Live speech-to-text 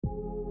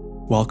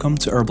Welcome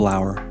to Herbal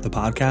Hour, the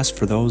podcast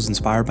for those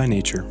inspired by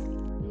nature.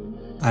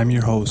 I'm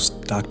your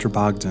host, Dr.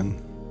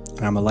 Bogdan, and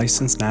I'm a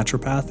licensed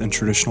naturopath and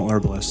traditional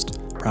herbalist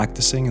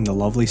practicing in the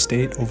lovely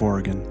state of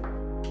Oregon,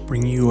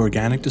 bringing you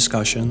organic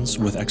discussions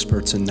with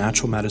experts in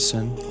natural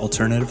medicine,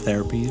 alternative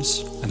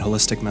therapies, and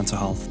holistic mental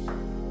health.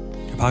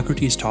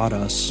 Hippocrates taught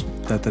us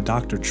that the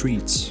doctor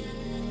treats,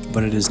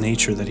 but it is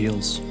nature that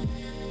heals.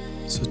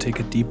 So take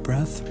a deep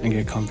breath and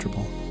get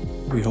comfortable.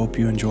 We hope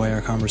you enjoy our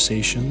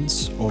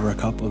conversations over a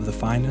cup of the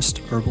finest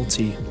herbal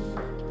tea,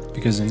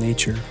 because in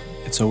nature,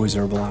 it's always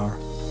Herbal Hour.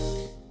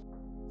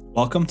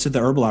 Welcome to the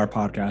Herbal Hour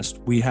podcast.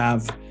 We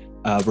have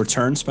a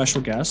return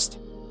special guest,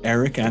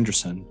 Eric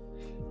Anderson.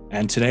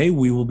 And today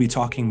we will be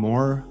talking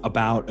more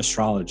about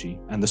astrology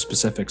and the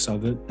specifics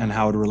of it and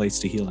how it relates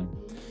to healing.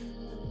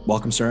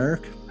 Welcome, Sir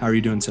Eric. How are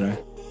you doing today?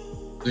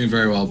 Doing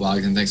very well,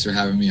 Bogdan. Thanks for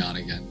having me on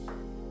again.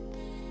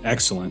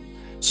 Excellent.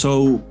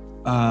 So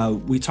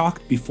we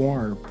talked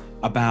before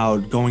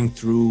about going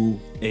through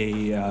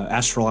a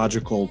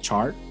astrological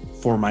chart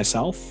for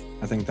myself.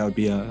 I think that would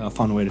be a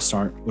fun way to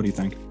start. What do you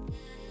think?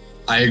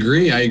 I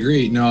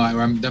agree. No,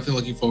 I'm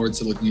definitely looking forward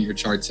to looking at your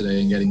chart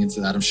today and getting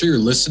into that. I'm sure your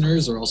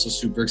listeners are also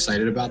super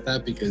excited about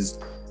that because,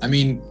 I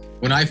mean,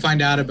 when I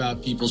find out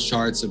about people's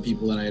charts of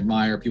people that I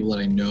admire, people that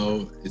I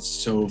know, it's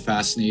so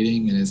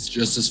fascinating and it's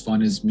just as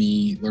fun as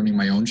me learning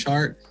my own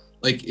chart.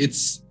 Like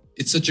it's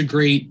such a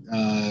great,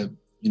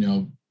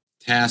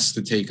 task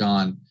to take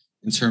on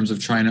in terms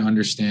of trying to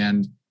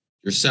understand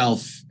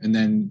yourself and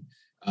then,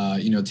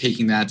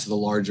 taking that to the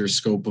larger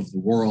scope of the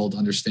world,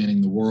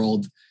 understanding the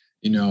world.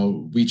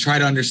 We try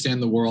to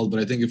understand the world, but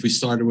I think if we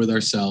started with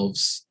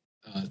ourselves,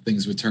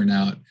 things would turn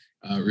out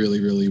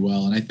really, really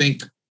well. And I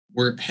think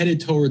we're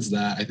headed towards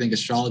that. I think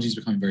astrology is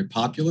becoming very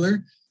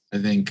popular. I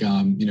think,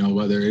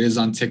 whether it is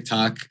on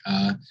TikTok,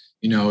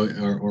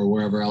 or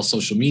wherever else,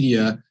 social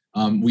media,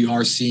 we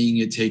are seeing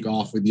it take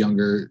off with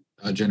younger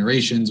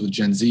generations, with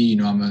Gen Z.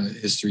 I'm a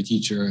history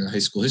teacher, a high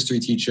school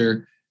history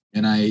teacher,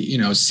 and I,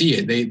 see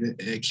it.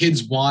 The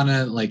kids want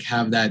to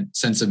have that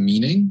sense of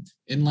meaning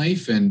in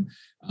life. And,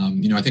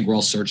 I think we're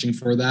all searching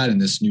for that in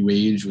this new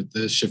age with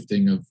the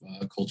shifting of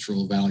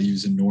cultural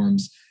values and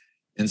norms.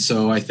 And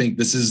so I think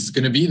this is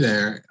going to be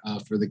there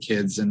for the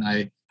kids. And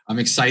I'm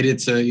excited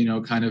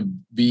to, kind of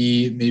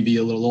be maybe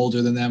a little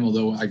older than them.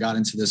 Although I got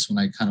into this when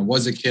I kind of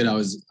was a kid, I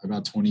was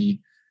about 20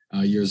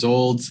 years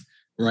old.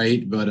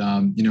 Right. But,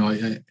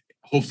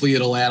 hopefully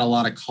it'll add a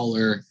lot of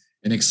color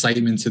and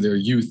excitement to their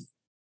youth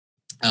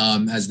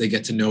as they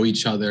get to know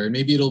each other. And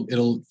maybe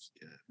it'll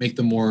make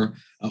them more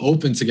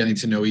open to getting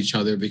to know each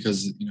other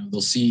because,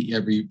 they'll see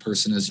every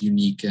person as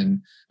unique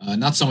and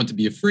not someone to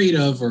be afraid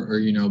of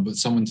or but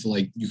someone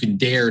to you can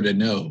dare to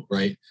know.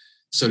 Right.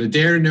 So to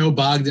dare to know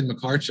Bogdan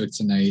Makarchuk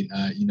tonight,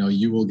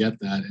 you will get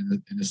that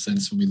in a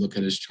sense when we look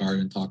at his chart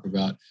and talk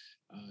about,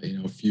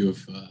 a few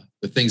of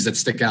the things that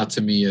stick out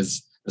to me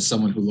as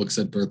someone who looks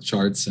at birth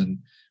charts and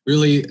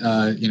really,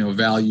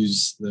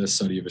 values the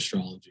study of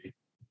astrology.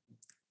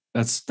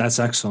 That's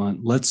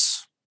excellent.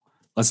 Let's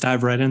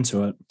dive right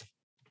into it.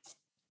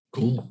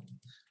 Cool.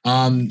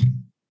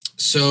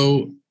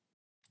 So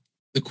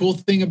the cool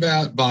thing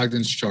about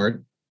Bogdan's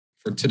chart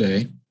for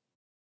today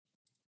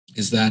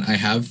is that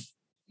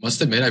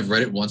must admit, I've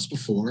read it once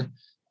before,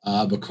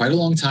 but quite a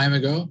long time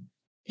ago.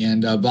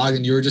 And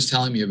Bogdan, you were just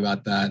telling me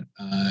about that,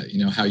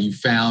 how you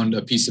found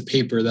a piece of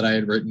paper that I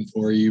had written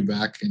for you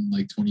back in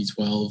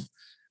 2012.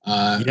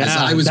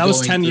 That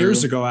was 10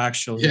 years ago,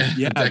 actually.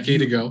 Yeah, a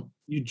decade ago.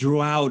 You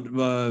drew out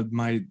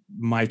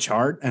my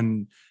chart,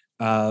 and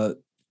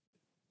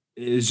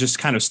it's just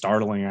kind of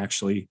startling,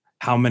 actually,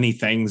 how many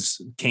things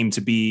came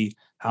to be,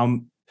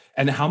 how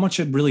much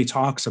it really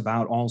talks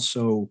about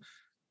also,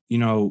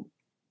 your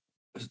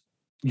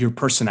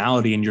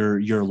personality and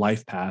your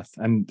life path.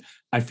 And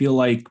I feel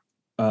like,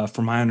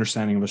 from my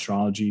understanding of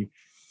astrology,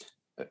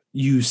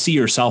 you see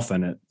yourself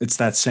in it. It's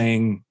that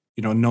saying,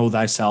 know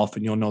thyself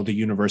and you'll know the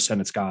universe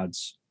and its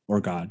gods or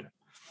God.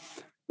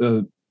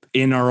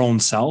 In our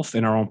own self,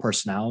 in our own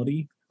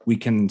personality, we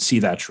can see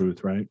that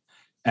truth, right?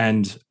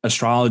 And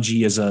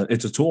astrology it's a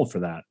tool for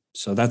that.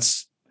 So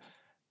that's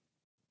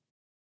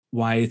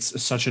why it's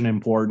such an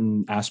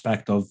important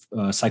aspect of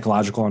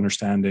psychological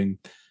understanding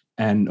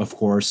and, of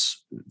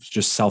course,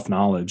 just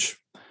self-knowledge.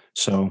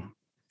 So,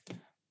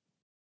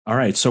 all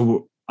right.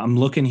 So I'm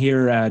looking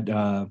here at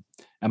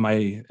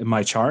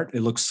my chart.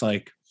 It looks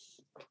like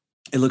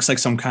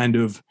some kind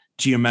of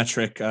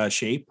geometric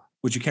shape.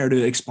 Would you care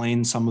to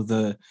explain some of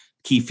the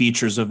key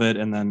features of it?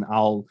 And then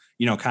I'll,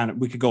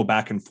 we could go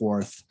back and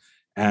forth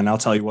and I'll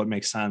tell you what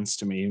makes sense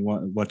to me and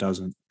what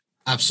doesn't.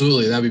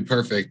 Absolutely. That'd be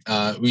perfect.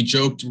 We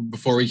joked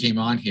before we came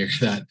on here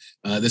that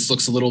this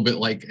looks a little bit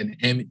like an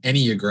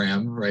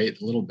Enneagram, right?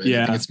 A little bit.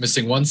 Yeah. I think it's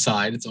missing one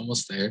side. It's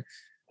almost there.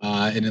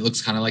 And it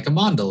looks kind of like a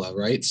mandala,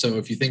 right? So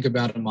if you think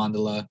about a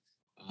mandala,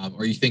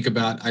 or you think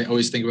about, I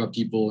always think about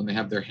people when they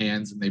have their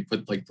hands and they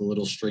put the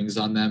little strings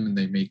on them and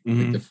they make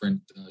different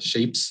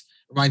shapes.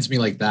 Reminds me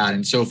like that.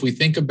 And so if we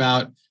think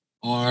about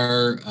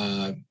our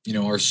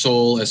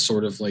soul as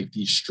sort of like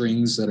these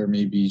strings that are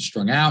maybe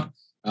strung out,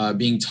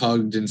 being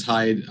tugged and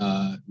tied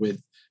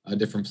with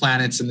different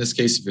planets. In this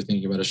case, if you're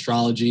thinking about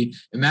astrology,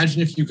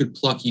 imagine if you could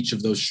pluck each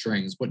of those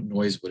strings, what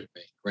noise would it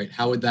make, right?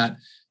 How would that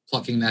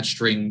plucking that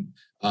string,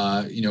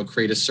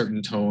 create a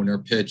certain tone or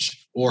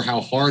pitch, or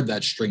how hard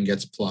that string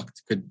gets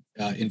plucked could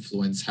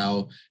influence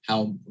how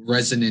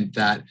resonant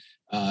that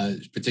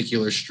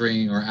particular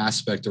string or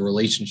aspect or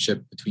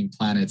relationship between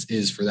planets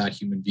is for that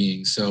human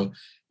being. So,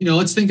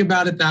 let's think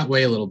about it that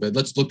way a little bit.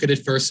 Let's look at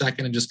it for a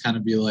second and just kind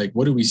of be like,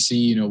 what do we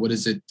see? What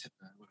is it?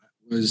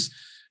 Was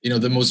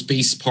the most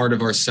base part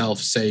of ourself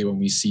say when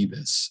we see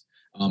this?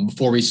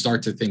 Before we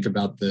start to think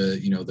about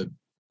the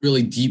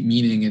really deep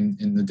meaning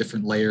in the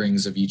different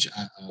layerings of each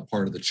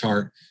part of the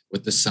chart,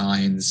 with the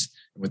signs,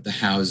 with the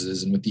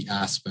houses, and with the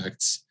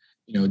aspects.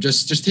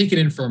 Just take it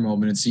in for a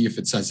moment and see if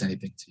it says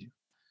anything to you.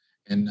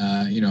 And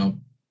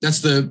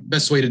that's the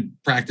best way to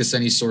practice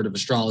any sort of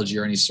astrology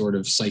or any sort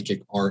of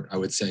psychic art, I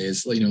would say,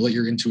 is let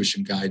your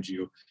intuition guide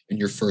you in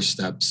your first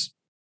steps.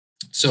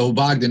 So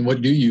Bogdan,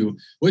 what did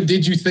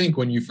you think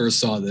when you first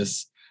saw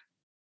this?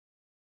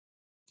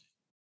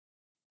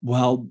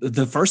 Well,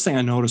 the first thing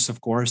I noticed, of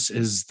course,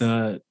 is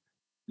the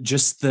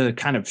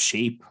kind of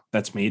shape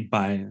that's made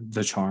by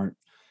the chart.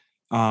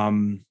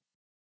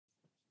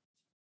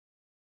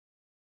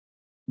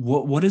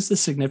 What is the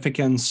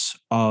significance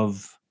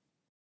of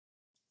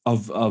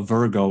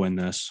Virgo in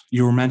this?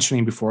 You were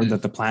mentioning before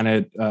that the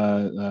planet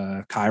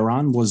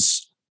Chiron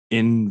was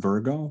in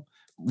Virgo.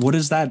 What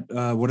does that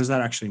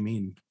actually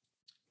mean?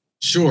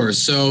 Sure.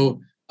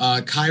 So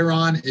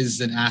Chiron is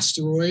an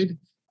asteroid.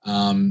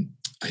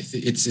 I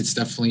think it's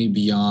definitely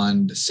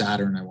beyond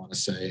Saturn, I want to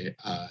say.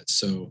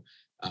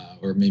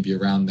 Or maybe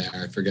around there.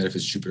 I forget if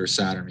it's Jupiter or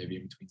Saturn, maybe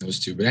in between those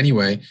two. But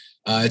anyway,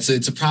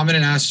 it's a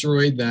prominent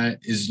asteroid that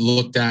is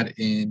looked at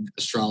in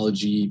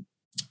astrology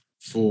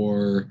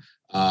for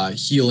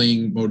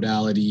healing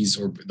modalities,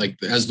 or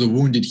like as the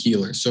wounded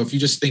healer. So if you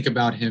just think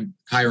about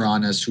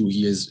Chiron, as who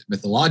he is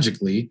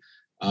mythologically,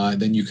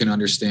 then you can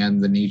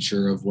understand the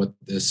nature of what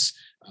this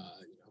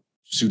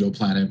pseudo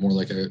planet, more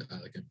like a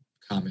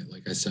comet,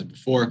 like I said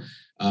before,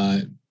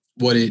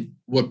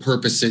 what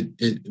purpose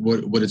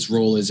what its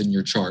role is in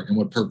your chart, and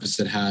what purpose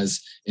it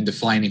has in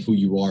defining who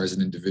you are as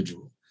an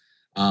individual.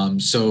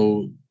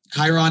 So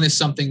Chiron is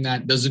something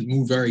that doesn't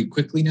move very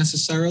quickly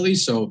necessarily.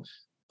 So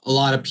a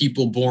lot of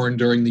people born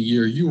during the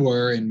year you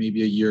were, and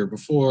maybe a year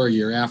before, a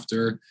year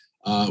after,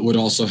 would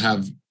also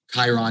have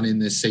Chiron in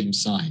this same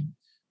sign.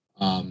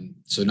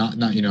 So not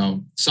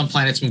some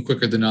planets move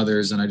quicker than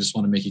others, and I just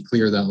want to make it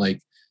clear that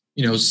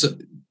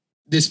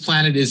this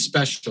planet is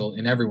special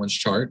in everyone's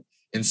chart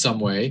in some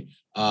way,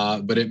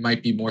 but it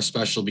might be more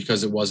special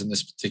because it was in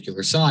this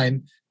particular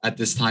sign at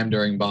this time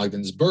during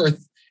Bogdan's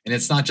birth. And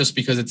it's not just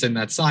because it's in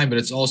that sign, but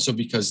it's also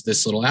because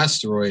this little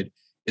asteroid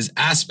is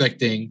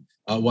aspecting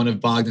one of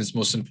Bogdan's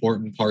most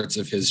important parts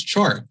of his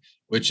chart,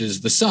 which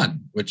is the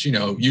sun, which,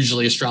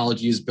 usually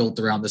astrology is built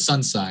around the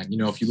sun sign.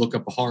 If you look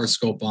up a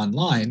horoscope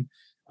online,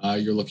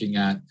 you're looking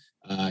at,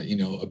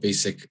 a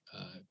basic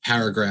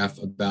paragraph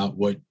about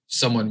what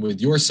someone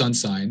with your sun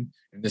sign,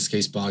 in this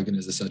case, Bogdan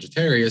is a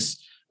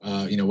Sagittarius,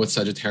 what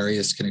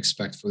Sagittarius can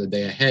expect for the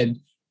day ahead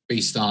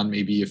based on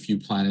maybe a few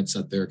planets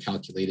that they're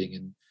calculating,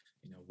 and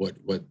what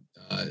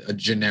a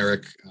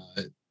generic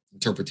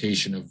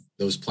interpretation of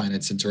those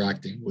planets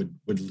interacting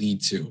would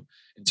lead to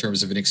in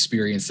terms of an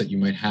experience that you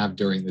might have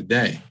during the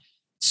day.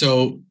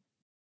 So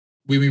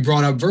when we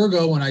brought up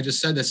Virgo, when I just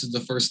said this is the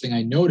first thing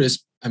I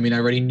noticed, I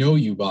already know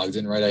you,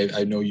 Bogdan, right?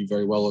 I know you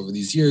very well over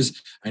these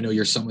years. I know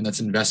you're someone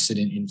that's invested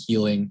in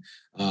healing,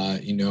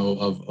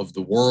 of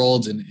the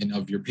world and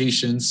of your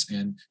patients.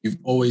 And you've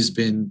always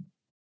been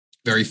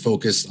very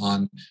focused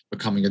on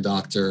becoming a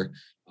doctor,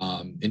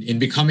 in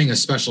becoming a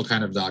special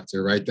kind of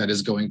doctor, right? That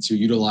is going to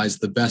utilize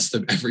the best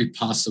of every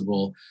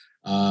possible,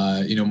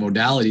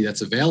 modality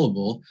that's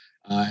available.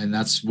 And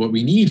that's what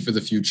we need for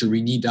the future.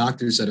 We need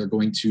doctors that are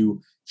going to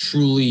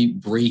truly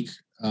break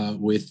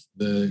with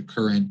the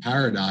current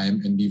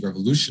paradigm and be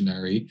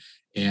revolutionary.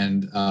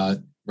 And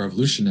the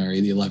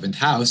 11th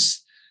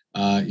house,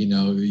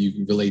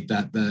 you relate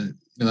that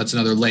that's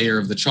another layer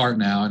of the chart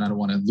now, and I don't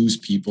want to lose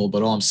people,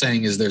 but all I'm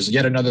saying is there's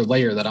yet another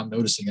layer that I'm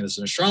noticing as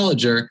an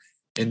astrologer.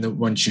 And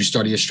once you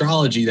study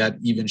astrology, that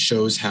even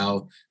shows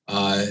how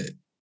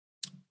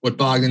what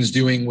Bogdan's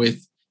doing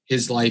with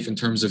his life in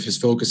terms of his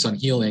focus on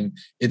healing,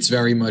 it's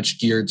very much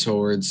geared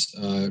towards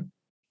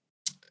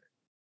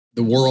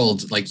the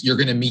world. Like, you're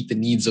going to meet the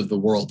needs of the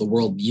world. The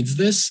world needs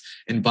this.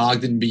 And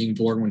Bogdan, being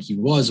born when he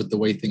was, with the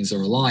way things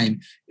are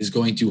aligned, is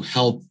going to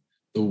help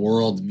the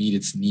world meet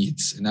its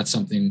needs. And that's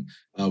something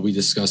we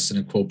discussed in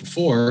a quote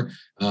before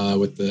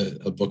with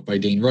a book by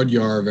Dane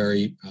Rudhyar, a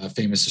very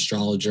famous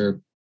astrologer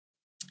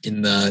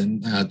in the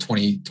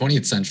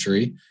 20th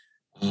century,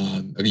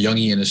 a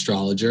Jungian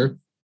astrologer.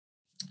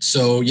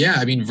 So,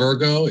 yeah,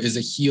 Virgo is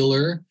a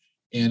healer,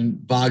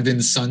 and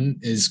Bogdan's sun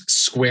is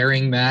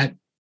squaring that,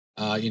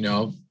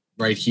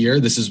 right here.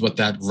 This is what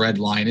that red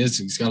line is.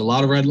 He's got a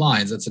lot of red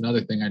lines. That's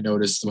another thing I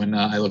noticed when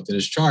I looked at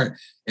his chart.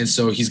 And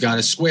so he's got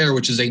a square,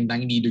 which is a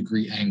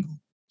 90-degree angle.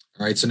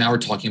 All right. So now we're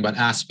talking about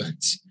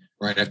aspects,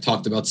 right? I've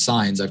talked about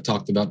signs. I've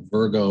talked about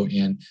Virgo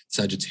and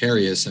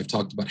Sagittarius. I've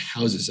talked about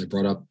houses. I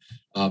brought up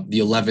the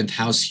 11th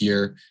house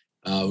here,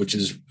 which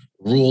is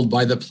ruled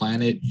by the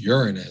planet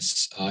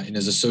Uranus and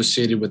is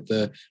associated with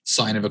the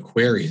sign of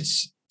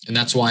Aquarius. And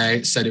that's why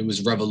I said it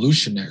was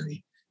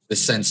revolutionary, the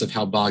sense of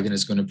how Bogdan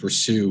is going to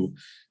pursue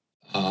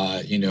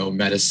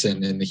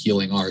medicine and the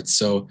healing arts.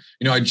 So,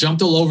 I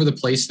jumped all over the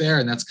place there.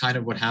 And that's kind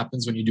of what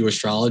happens when you do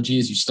astrology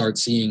is you start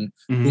seeing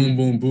boom,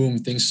 boom, boom,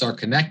 things start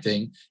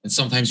connecting. And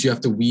sometimes you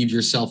have to weave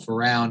yourself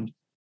around,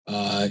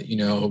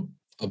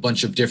 a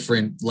bunch of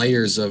different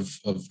layers of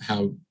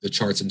how the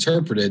chart's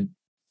interpreted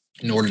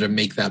in order to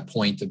make that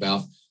point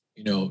about,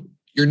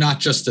 you're not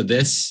just a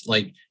this,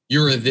 like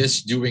you're a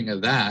this doing a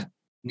that,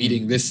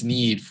 meeting this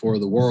need for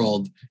the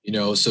world,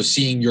 so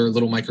seeing your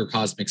little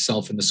microcosmic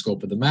self in the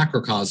scope of the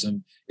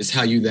macrocosm is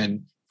how you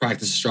then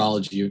practice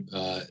astrology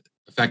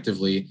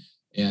effectively.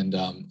 And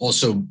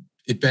also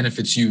it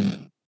benefits you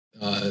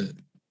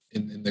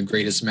in the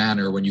greatest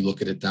manner when you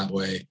look at it that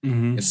way,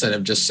 instead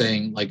of just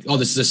saying like, oh,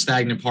 this is a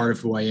stagnant part of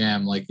who I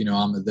am. Like,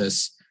 I'm a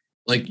this,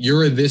 like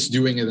you're a this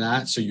doing a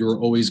that. So you're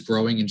always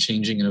growing and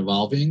changing and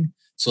evolving.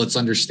 So let's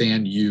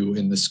understand you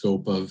in the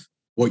scope of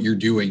what you're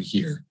doing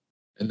here.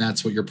 And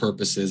that's what your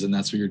purpose is. And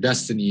that's what your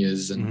destiny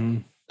is.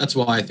 And that's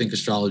why I think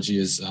astrology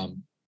is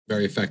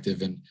very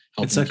effective in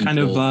helping it's a people kind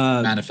of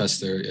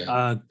manifest their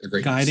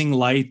greatness. Guiding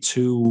light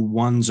to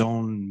one's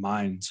own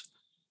mind.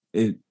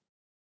 It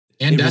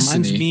destiny.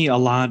 Reminds me a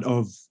lot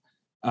of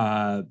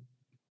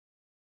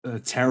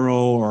tarot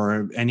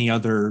or any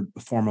other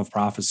form of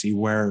prophecy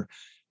where,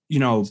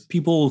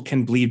 people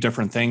can believe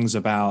different things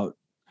about,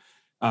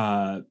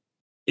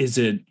 is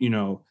it,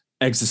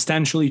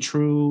 existentially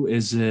true?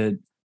 Is it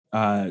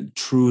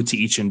true to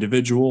each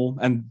individual?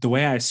 And the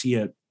way I see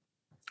it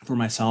for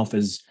myself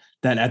is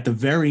that at the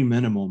very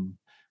minimum,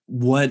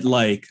 what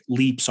like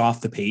leaps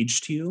off the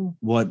page to you,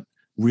 what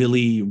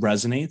really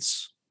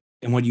resonates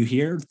and what you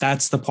hear,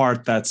 that's the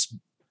part that's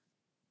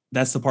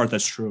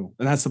true.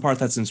 And that's the part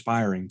that's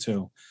inspiring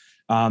too.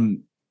 I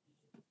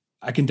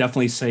can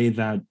definitely say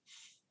that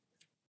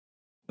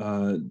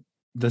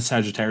the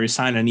Sagittarius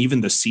sign and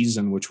even the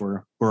season, which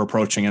we're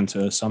approaching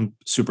into, so I'm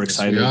super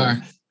excited.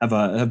 Yes, I have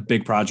a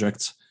big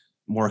project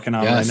I'm working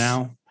on right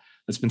now.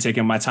 It's been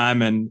taking my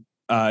time and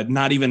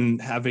not even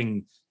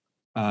having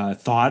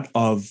thought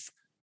of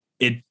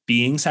it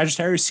being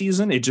Sagittarius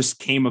season. It just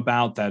came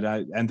about that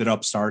I ended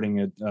up starting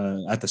it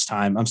at this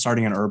time. I'm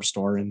starting an herb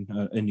store in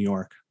New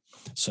York.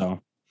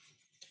 So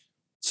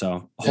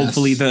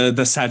hopefully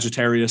the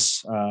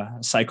Sagittarius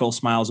cycle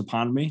smiles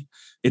upon me.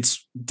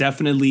 It's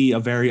definitely a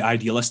very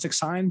idealistic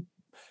sign.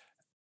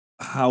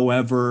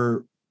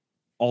 However,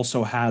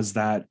 also has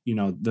that,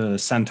 the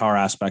centaur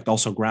aspect,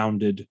 also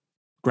grounded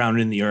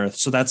in the earth.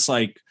 So that's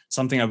like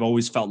something I've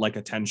always felt like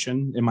a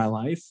tension in my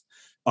life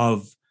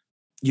of,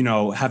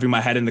 having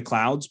my head in the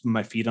clouds,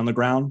 my feet on the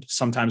ground.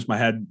 Sometimes my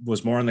head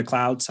was more in the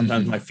clouds.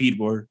 Sometimes my feet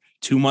were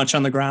too much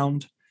on the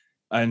ground,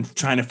 and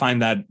trying to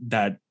find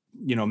that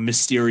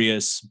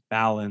mysterious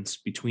balance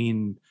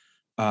between,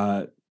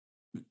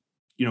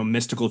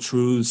 mystical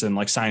truths and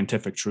like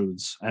scientific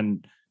truths,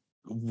 and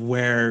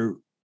where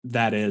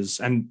that is.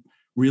 And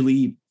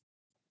really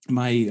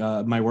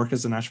my work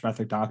as a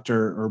naturopathic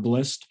doctor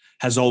herbalist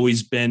has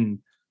always been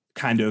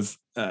kind of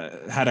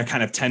had a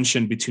kind of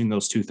tension between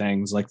those two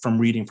things, like from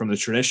reading from the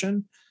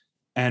tradition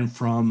and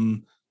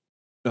from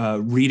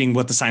reading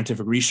what the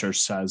scientific research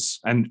says,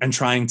 and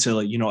trying to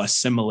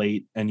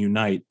assimilate and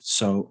unite.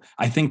 So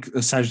I think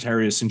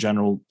Sagittarius in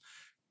general,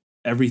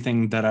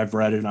 everything that I've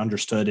read and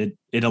understood,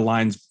 it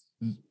aligns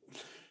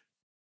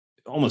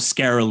almost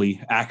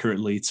scarily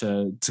accurately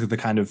to the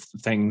kind of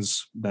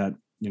things that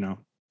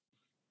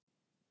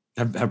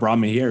have brought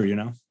me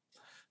here,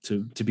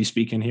 to be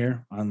speaking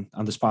here on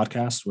this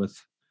podcast with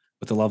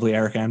the lovely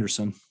Eric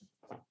Anderson.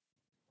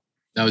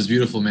 That was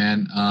beautiful,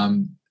 man.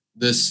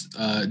 This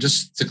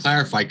just to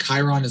clarify,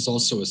 Chiron is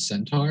also a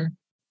centaur.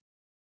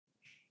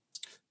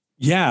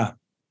 Yeah.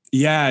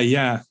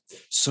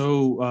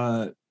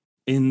 So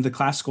in the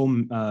classical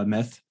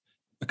myth,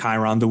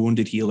 Chiron, the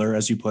wounded healer,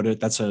 as you put it,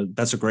 that's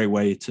a great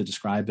way to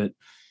describe it.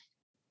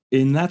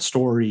 In that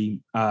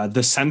story,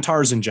 the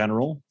centaurs in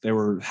general, they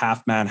were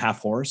half man, half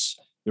horse.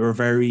 They were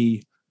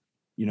very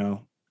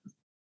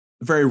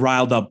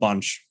riled up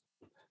bunch.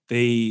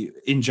 They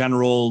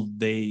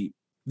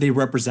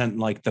represent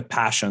like the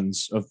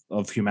passions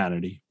of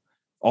humanity,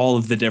 all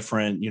of the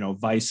different,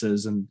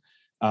 vices and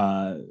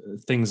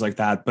things like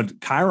that.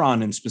 But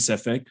Chiron in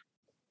specific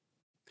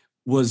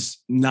was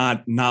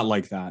not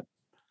like that.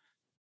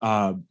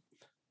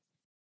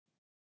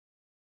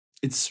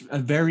 It's a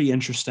very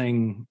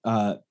interesting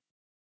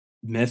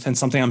myth and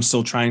something I'm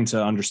still trying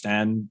to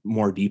understand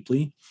more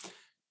deeply.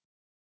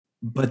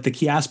 But the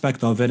key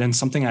aspect of it, and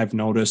something I've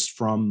noticed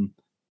from,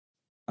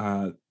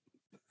 from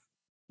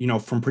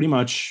pretty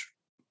much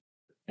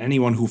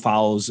anyone who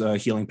follows a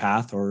healing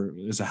path or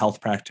is a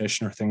health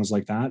practitioner, things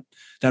like that,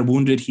 that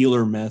wounded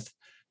healer myth,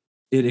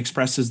 it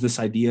expresses this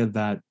idea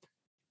that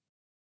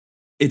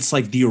it's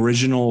like the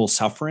original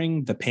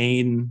suffering, the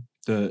pain,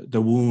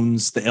 the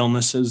wounds, the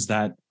illnesses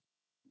that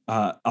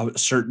a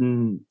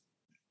certain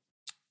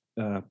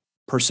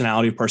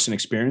personality or person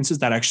experiences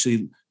that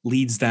actually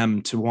leads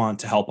them to want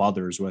to help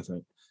others with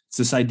it. It's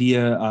this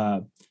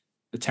idea,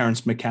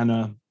 Terence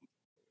McKenna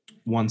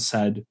once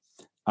said,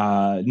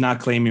 not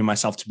claiming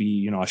myself to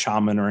be, a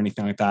shaman or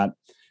anything like that.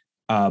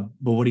 But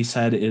what he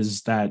said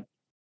is that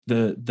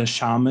the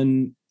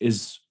shaman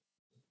is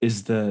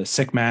the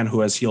sick man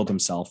who has healed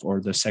himself,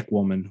 or the sick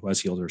woman who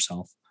has healed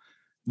herself.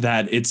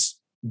 That it's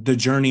the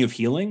journey of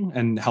healing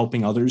and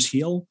helping others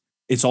heal.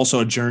 It's also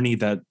a journey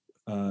that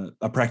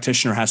a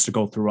practitioner has to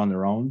go through on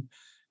their own.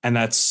 And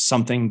that's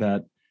something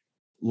that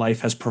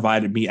life has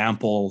provided me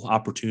ample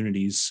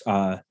opportunities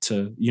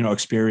to,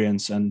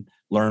 experience and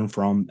learn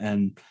from.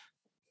 And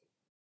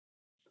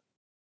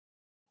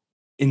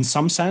in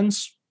some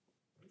sense,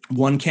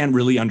 one can't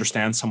really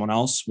understand someone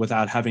else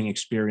without having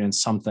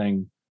experienced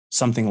something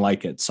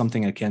like it,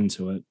 something akin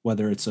to it,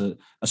 whether it's a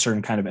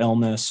certain kind of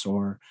illness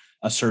or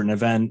a certain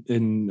event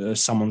in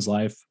someone's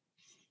life.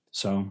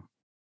 So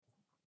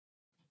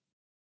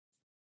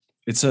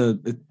it's a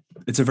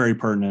very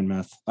pertinent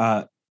myth.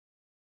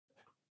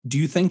 Do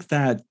you think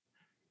that,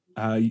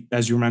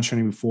 as you were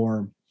mentioning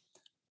before,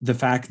 the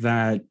fact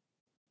that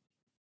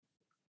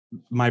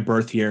my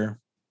birth year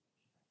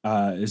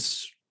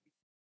has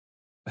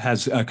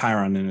a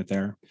Chiron in it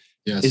there,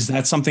 yes, is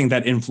that something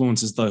that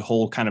influences the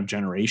whole kind of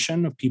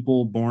generation of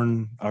people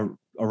born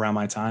around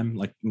my time,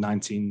 like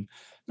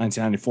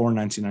 1994,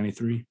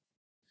 1993?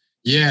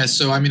 Yeah,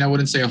 so I mean, I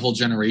wouldn't say a whole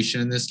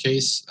generation in this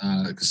case,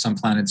 because some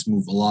planets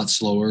move a lot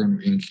slower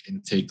and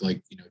take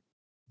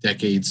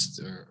decades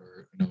or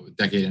a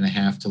decade and a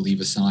half to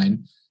leave a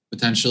sign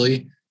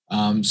potentially.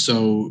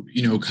 So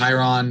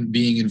Chiron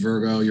being in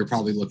Virgo, you're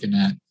probably looking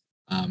at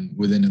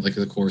within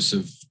the course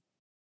of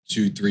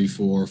 2, 3,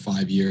 4,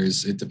 5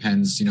 years. It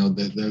depends.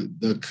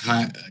 The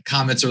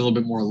comets are a little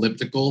bit more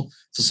elliptical,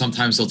 so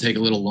sometimes they'll take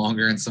a little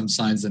longer in some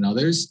signs than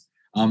others.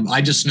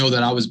 I just know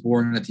that I was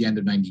born at the end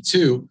of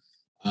 92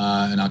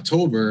 in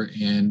October,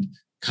 and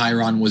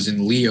Chiron was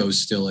in Leo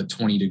still at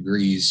 20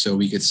 degrees. So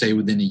we could say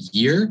within a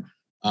year,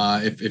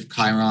 if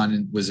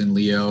Chiron was in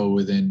Leo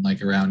within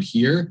around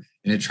here,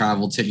 and it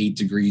traveled to 8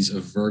 degrees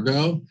of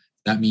Virgo,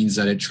 that means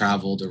that it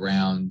traveled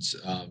around,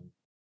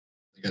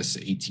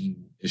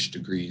 18-ish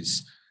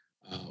degrees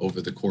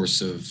over the course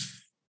of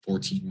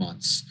 14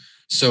 months.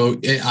 So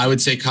I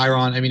would say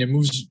Chiron, it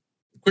moves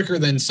quicker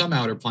than some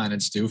outer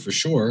planets do, for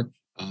sure.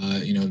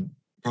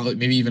 Probably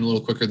maybe even a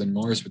little quicker than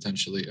Mars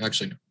potentially.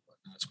 Actually, no,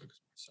 not as quick as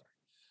Mars,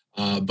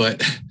 sorry. But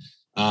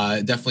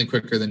definitely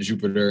quicker than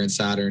Jupiter and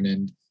Saturn.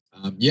 And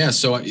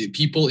so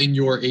people in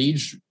your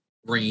age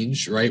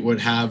range, right, would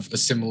have a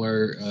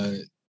similar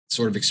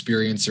sort of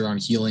experience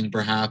around healing,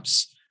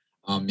 perhaps.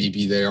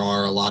 Maybe there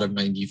are a lot of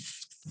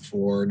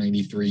 94,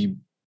 93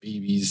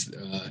 babies,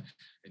 and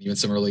even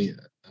some early,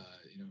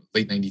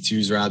 late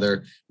 92s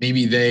rather.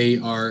 Maybe they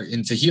are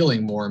into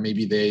healing more.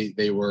 Maybe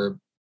they were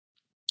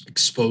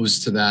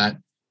exposed to that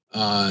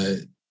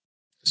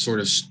sort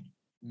of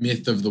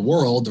myth of the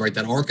world, right?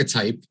 That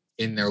archetype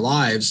in their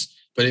lives,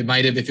 but it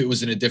might have, if it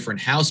was in a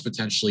different house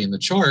potentially in the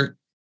chart,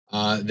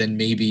 then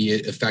maybe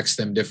it affects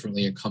them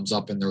differently. It comes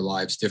up in their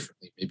lives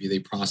differently. Maybe they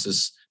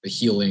process the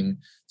healing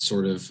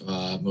sort of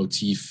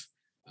motif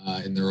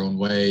in their own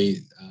way.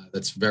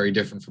 That's very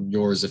different from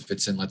yours if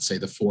it's in, let's say,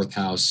 the 4th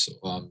house,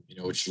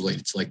 which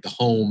related to the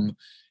home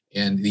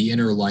and the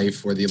inner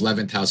life, where the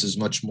 11th house is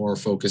much more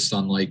focused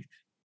on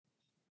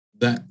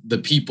that the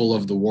people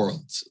of the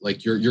world.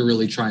 You're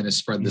really trying to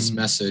spread this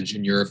message,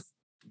 and you're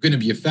going to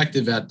be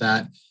effective at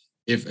that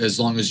as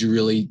long as you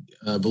really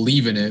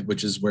believe in it,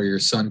 which is where your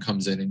sun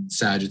comes in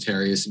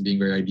Sagittarius and being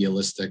very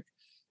idealistic.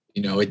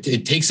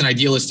 It takes an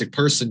idealistic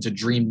person to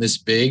dream this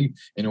big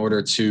in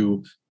order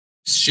to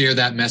share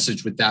that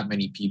message with that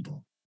many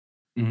people.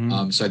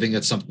 Mm-hmm. So I think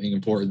that's something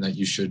important that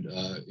you should,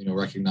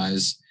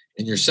 recognize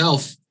in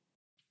yourself,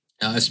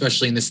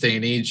 especially in this day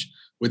and age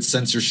with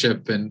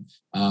censorship. And,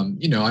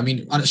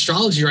 on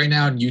astrology right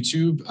now on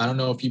YouTube, I don't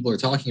know if people are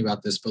talking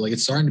about this, but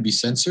it's starting to be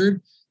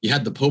censored. You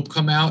had the Pope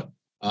come out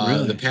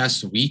the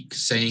past week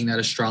saying that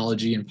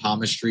astrology and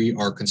palmistry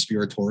are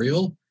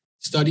conspiratorial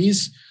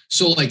studies.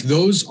 So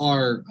those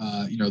are,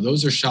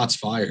 those are shots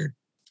fired.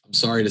 I'm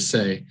sorry to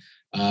say.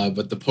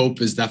 But the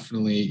Pope is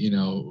definitely,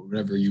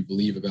 whatever you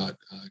believe about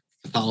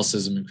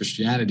Catholicism and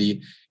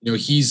Christianity,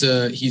 he's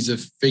a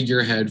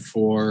figurehead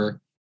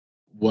for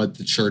what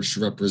the church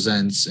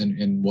represents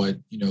and what,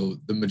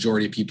 the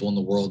majority of people in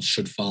the world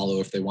should follow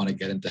if they want to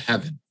get into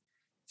heaven.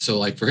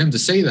 So for him to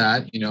say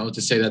that,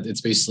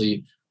 it's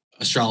basically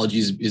astrology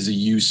is a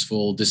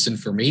useful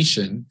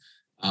disinformation,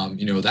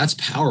 that's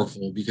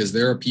powerful, because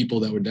there are people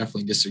that would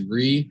definitely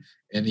disagree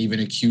and even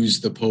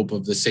accuse the Pope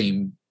of the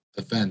same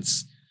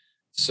offense.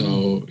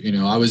 So,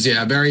 I was,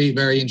 very,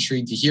 very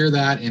intrigued to hear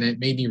that. And it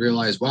made me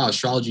realize, wow,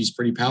 astrology is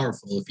pretty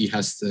powerful if he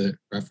has to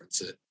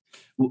reference it.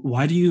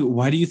 Why do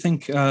you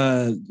think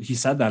he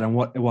said that, and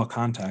what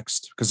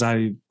context? Because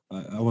I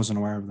wasn't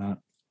aware of that.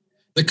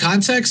 The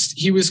context,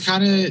 he was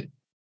kind of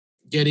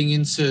getting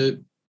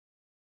into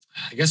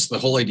I guess the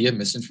whole idea of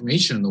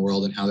misinformation in the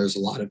world and how there's a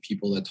lot of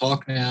people that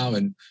talk now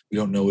and we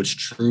don't know what's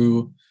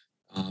true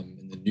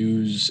in the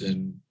news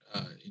and,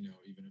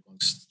 even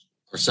amongst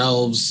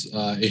ourselves,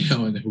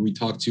 and who we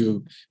talk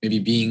to, maybe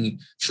being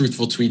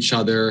truthful to each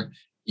other,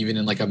 even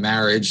in like a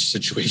marriage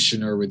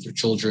situation or with your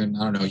children.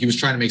 I don't know. He was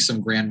trying to make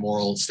some grand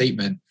moral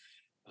statement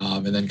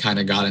and then kind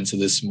of got into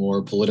this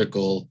more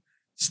political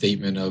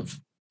statement of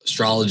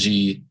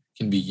astrology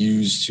can be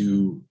used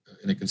to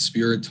in a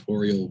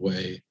conspiratorial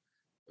way.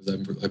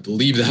 I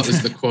believe that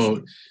was the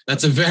quote.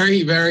 That's a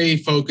very, very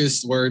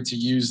focused word to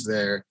use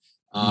there.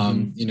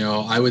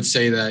 I would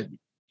say that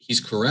he's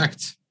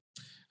correct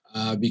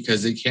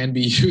because it can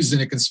be used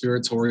in a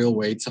conspiratorial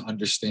way to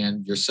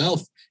understand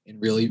yourself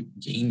and really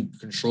gain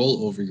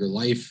control over your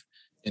life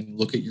and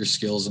look at your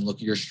skills and look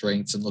at your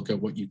strengths and look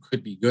at what you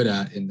could be good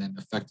at and then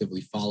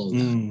effectively follow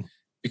that.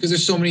 Because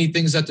there's so many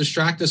things that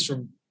distract us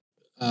from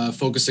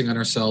focusing on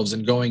ourselves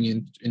and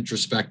going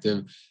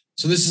introspective.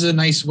 So this is a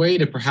nice way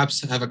to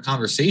perhaps have a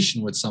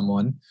conversation with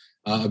someone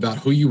about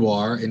who you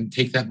are and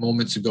take that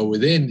moment to go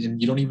within. And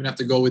you don't even have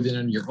to go within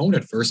on your own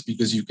at first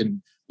because you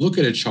can look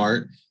at a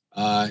chart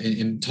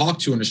and talk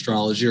to an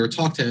astrologer or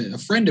talk to a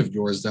friend of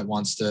yours that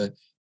wants to,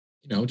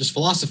 just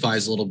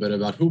philosophize a little bit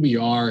about who we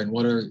are and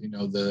what are,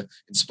 the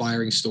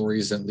inspiring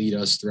stories that lead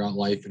us throughout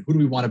life and who do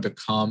we want to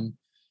become,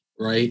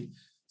 right?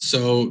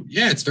 So,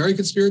 yeah, it's very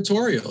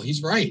conspiratorial.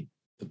 He's right,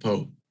 the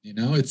Pope.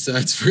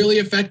 It's really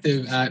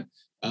effective at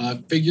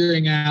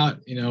figuring out,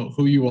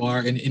 who you are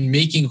and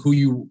making who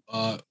you,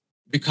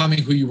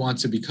 becoming who you want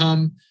to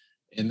become.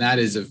 And that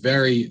is a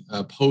very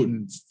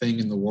potent thing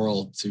in the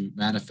world to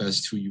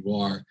manifest who you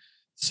are.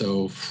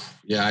 So,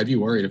 yeah, I'd be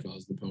worried if I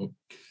was the Pope.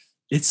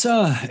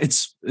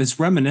 It's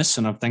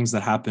reminiscent of things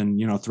that happen,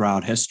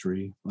 throughout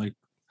history, like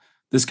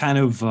this kind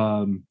of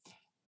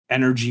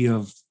energy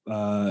of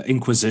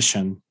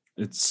inquisition.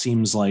 It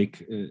seems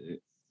like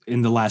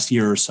in the last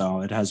year or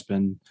so, it has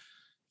been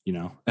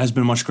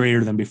much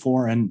greater than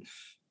before. And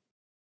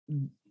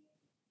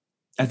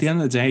at the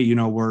end of the day,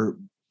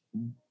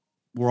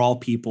 we're all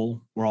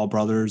people, we're all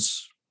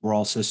brothers, we're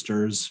all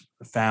sisters,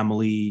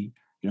 family,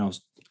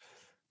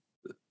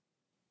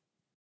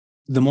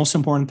 the most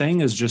important thing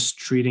is just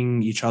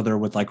treating each other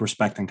with like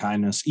respect and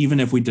kindness, even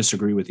if we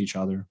disagree with each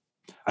other.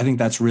 I think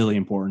that's really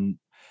important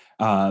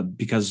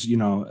because,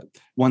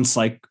 once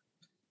like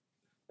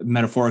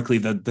metaphorically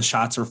the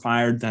shots are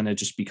fired, then it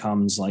just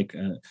becomes like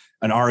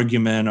an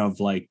argument of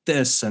like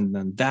this and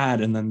then that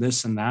and then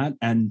this and that.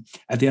 And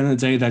at the end of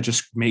the day, that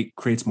just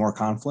creates more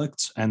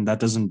conflict and that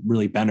doesn't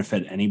really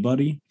benefit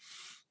anybody.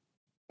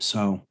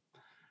 So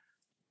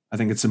I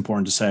think it's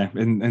important to say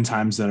in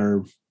times that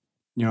are,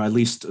 at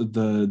least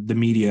the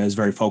media is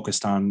very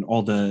focused on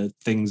all the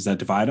things that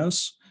divide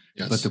us.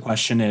 Yes. But the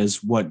question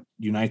is what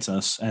unites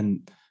us.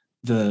 And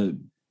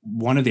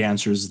one of the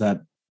answers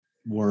that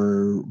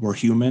we're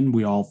human.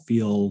 We all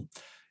feel,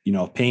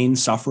 pain,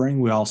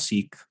 suffering. We all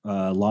seek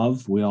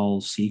love. We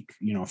all seek,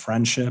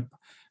 friendship.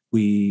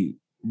 We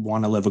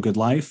want to live a good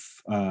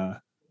life.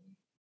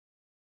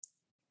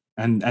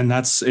 And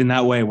that's in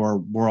that way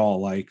we're all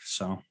alike.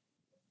 So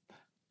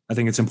I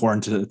think it's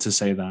important to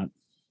say that.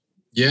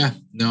 Yeah,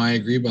 no, I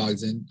agree,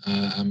 Bogdan.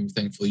 I'm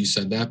thankful you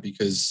said that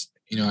because,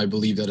 I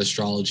believe that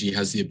astrology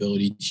has the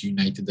ability to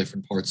unite the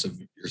different parts of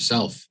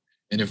yourself.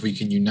 And if we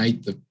can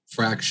unite the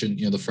fraction,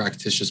 the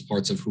fractitious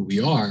parts of who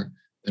we are,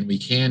 then we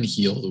can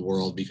heal the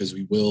world because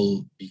we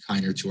will be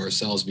kinder to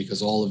ourselves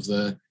because all of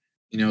the,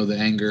 the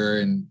anger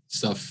and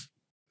stuff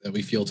that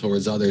we feel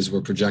towards others,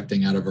 we're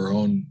projecting out of our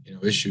own,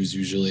 issues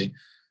usually.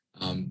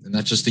 And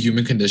that's just the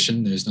human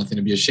condition. There's nothing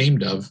to be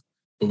ashamed of,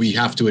 but we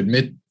have to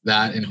admit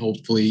that and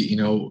hopefully,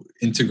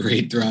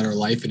 integrate throughout our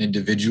life and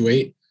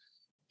individuate.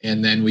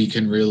 And then we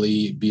can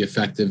really be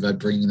effective at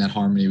bringing that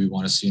harmony we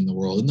want to see in the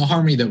world and the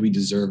harmony that we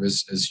deserve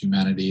as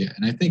humanity.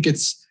 And I think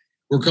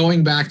we're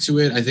going back to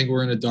it. I think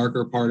we're in a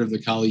darker part of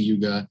the Kali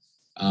Yuga,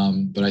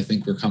 but I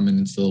think we're coming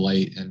into the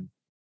light. And,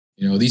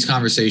 these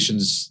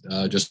conversations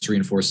just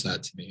reinforce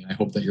that to me. I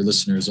hope that your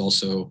listeners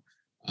also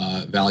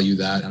value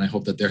that. And I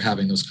hope that they're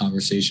having those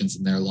conversations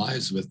in their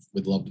lives with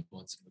loved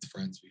ones and with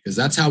friends, because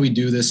that's how we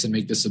do this and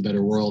make this a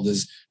better world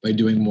is by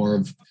doing more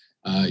of,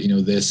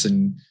 this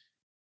and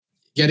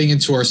getting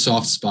into our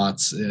soft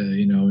spots,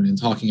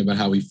 and talking about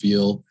how we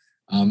feel,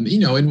 and we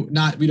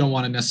don't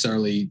want to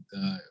necessarily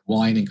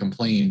whine and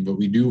complain, but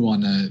we do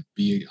want to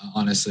be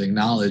honest and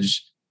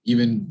acknowledge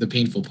even the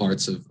painful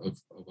parts of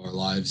our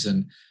lives.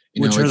 And,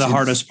 which are the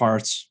hardest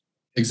parts.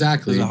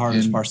 Exactly. The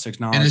hardest parts to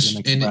acknowledge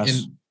and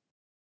express.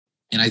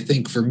 And I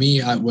think for me,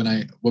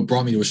 what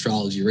brought me to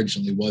astrology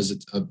originally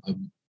was a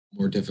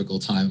more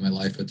difficult time in my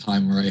life, a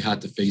time where I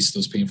had to face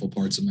those painful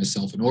parts of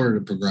myself in order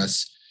to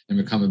progress and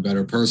become a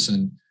better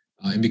person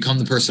and become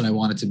the person I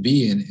wanted to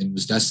be and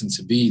was destined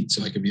to be,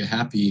 so I could be a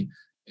happy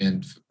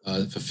and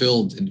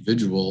fulfilled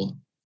individual,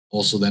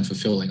 also then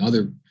fulfilling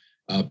other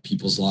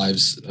people's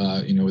lives,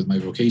 with my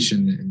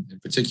vocation in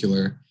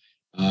particular.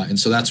 And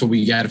so that's what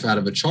we get out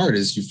of a chart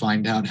is you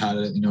find out how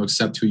to,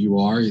 accept who you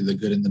are, the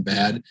good and the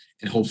bad.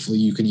 And hopefully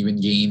you can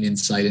even gain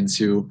insight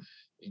into,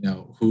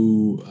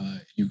 who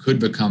you could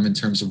become in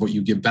terms of what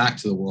you give back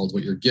to the world,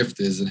 what your gift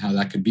is, and how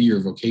that could be your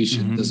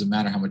vocation. Mm-hmm. It doesn't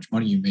matter how much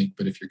money you make,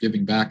 but if you're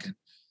giving back and,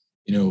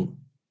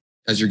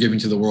 as you're giving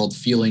to the world,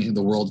 feeling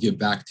the world give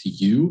back to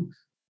you,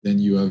 then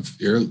you're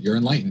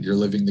enlightened. You're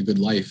living the good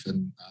life,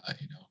 and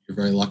you're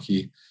very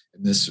lucky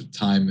in this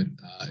time and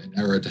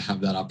era to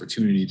have that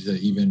opportunity to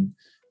even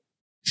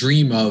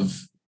dream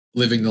of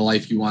living the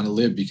life you want to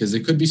live, because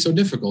it could be so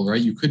difficult,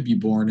 right? You could be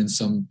born in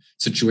some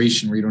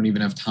situation where you don't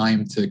even have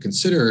time to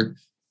consider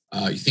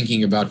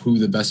thinking about who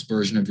the best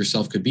version of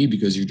yourself could be,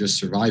 because you're just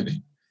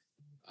surviving.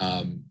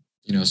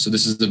 So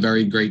this is a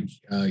very great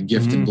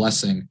gift Mm-hmm. and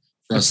blessing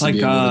for us It's to like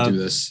be able to do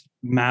this.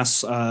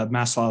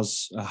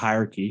 Maslow's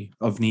hierarchy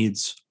of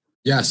needs.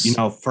 Yes.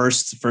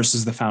 First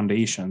is the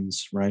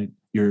foundations, right?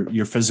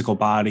 Your physical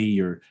body,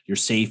 your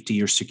safety,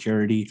 your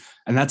security.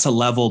 And that's a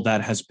level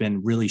that has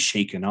been really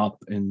shaken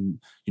up in,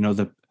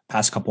 the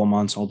past couple of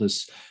months, all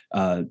this,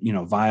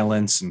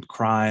 violence and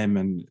crime,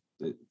 and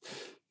it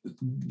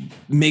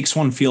makes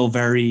one feel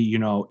very,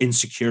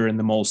 insecure in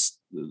the most,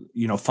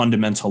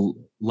 fundamental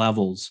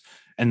levels.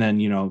 And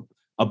then,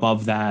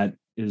 above that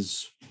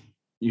is,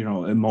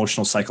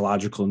 emotional,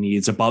 psychological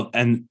needs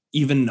and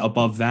even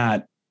above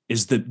that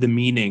is the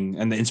meaning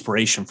and the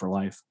inspiration for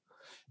life.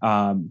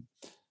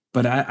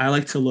 But I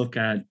like to look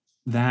at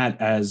that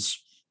as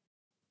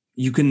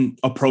you can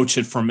approach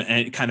it from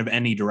kind of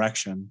any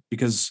direction,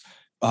 because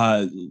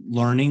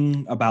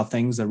learning about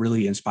things that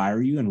really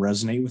inspire you and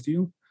resonate with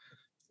you,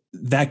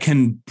 that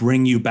can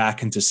bring you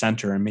back into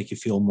center and make you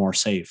feel more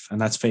safe.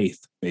 And that's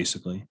faith,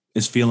 basically,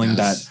 is feeling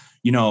that,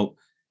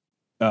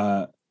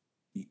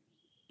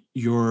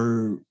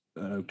 you're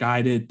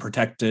guided,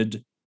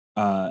 protected,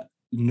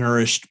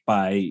 nourished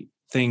by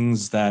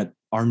things that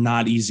are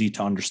not easy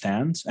to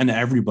understand. And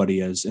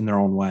everybody is in their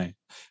own way,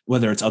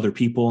 whether it's other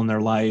people in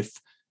their life,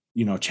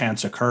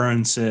 chance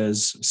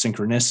occurrences,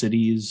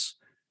 synchronicities,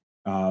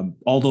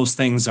 all those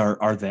things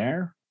are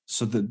there.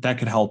 So that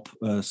could help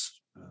us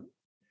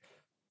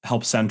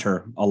help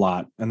center a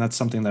lot. And that's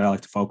something that I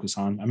like to focus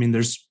on. I mean,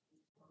 there's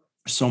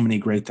so many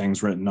great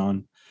things written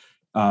on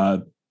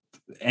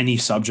any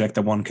subject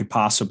that one could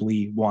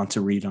possibly want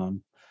to read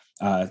on,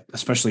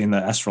 especially in the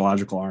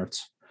astrological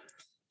arts.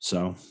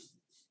 So.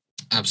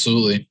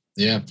 Absolutely.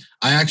 Yeah.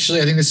 I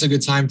think this is a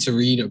good time to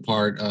read a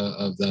part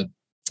of the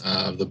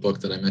book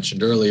that I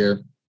mentioned earlier,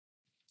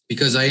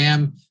 because I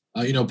am,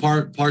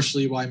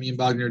 partially why me and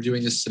Bogdan are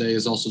doing this today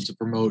is also to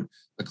promote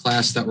a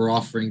class that we're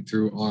offering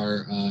through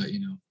our,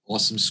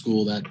 awesome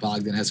school that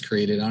Bogdan has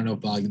created. I don't know if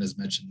Bogdan has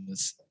mentioned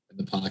this in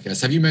the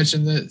podcast. Have you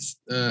mentioned this?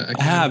 I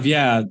have,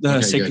 yeah.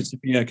 The Sacred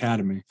Sophia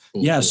Academy.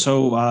 Cool, yeah. Cool.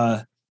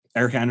 So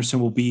Eric Anderson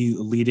will be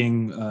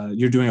leading,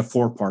 you're doing a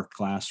 4-part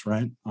class,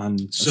 right? On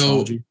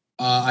astrology.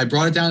 I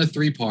brought it down to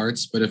 3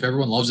 parts, but if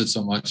everyone loves it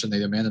so much and they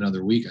demand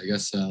another week, I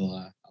guess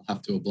I'll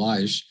have to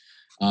oblige.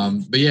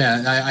 But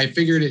yeah, I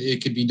figured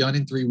it could be done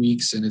in 3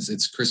 weeks, and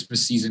it's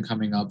Christmas season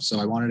coming up. So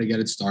I wanted to get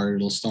it started.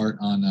 It'll start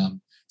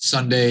on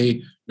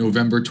Sunday,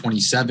 November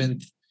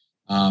 27th.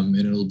 And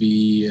it'll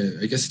be,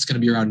 I guess it's going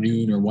to be around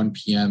noon or 1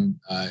 p.m.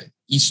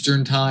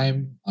 Eastern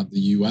time of the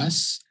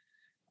U.S.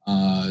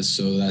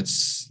 So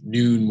that's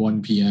noon,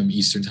 1 p.m.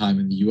 Eastern time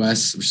in the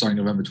U.S. We're starting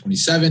November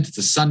 27th. It's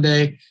a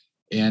Sunday.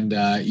 And,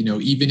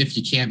 even if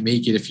you can't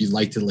make it, if you'd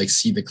like to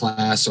see the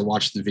class or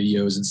watch the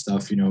videos and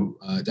stuff,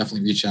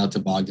 definitely reach out to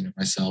Bogdan or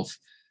myself.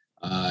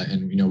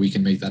 And we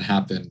can make that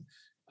happen.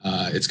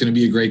 It's going to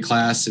be a great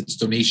class. It's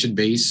donation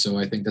based. So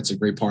I think that's a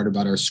great part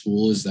about our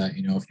school is that,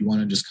 if you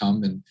want to just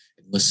come and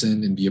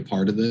listen and be a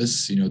part of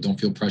this, don't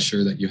feel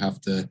pressure that you have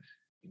to,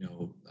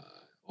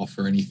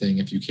 offer anything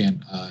if you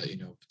can't,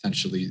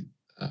 potentially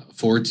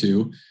afford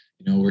to.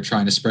 We're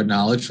trying to spread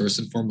knowledge first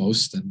and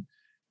foremost. And,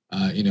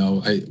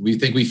 we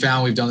think we've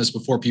done this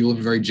before. People have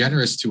been very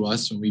generous to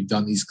us when we've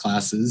done these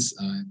classes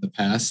in the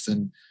past.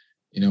 And,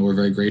 we're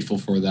very grateful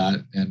for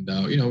that. And,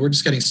 we're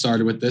just getting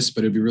started with this,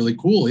 but it'd be really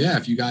cool. Yeah.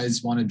 If you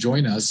guys want to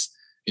join us,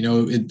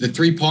 the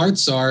 3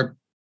 parts are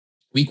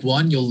week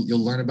 1, you'll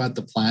learn about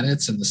the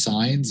planets and the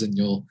signs, and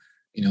you'll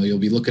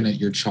be looking at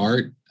your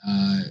chart.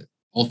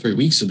 All 3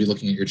 weeks, you'll be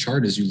looking at your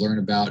chart as you learn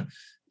about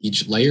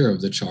each layer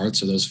of the chart.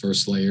 So those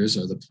first layers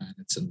are the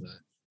planets and the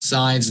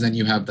signs. And then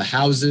you have the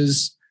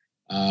houses,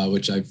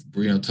 which I've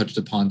touched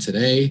upon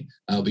today.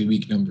 That'll be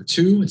week number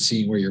 2, and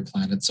seeing where your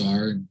planets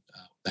are and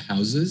the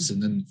houses.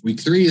 And then week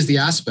 3 is the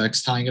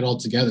aspects, tying it all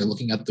together,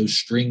 looking at those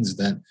strings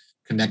that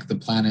connect the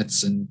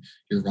planets and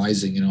your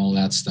rising and all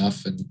that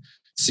stuff, and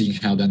seeing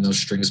how then those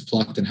strings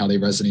plucked and how they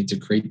resonate to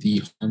create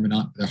the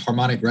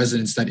harmonic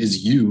resonance that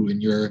is you,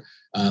 and you're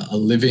a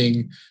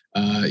living,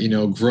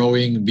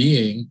 growing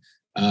being,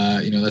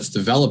 that's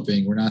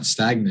developing. We're not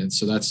stagnant.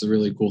 So that's the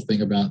really cool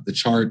thing about the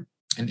chart.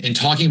 And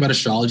talking about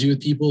astrology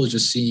with people is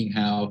just seeing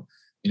how,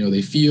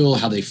 they feel,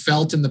 how they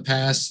felt in the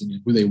past, and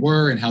who they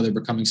were, and how they're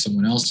becoming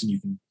someone else. And you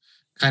can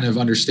kind of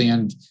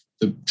understand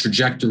the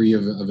trajectory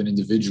of an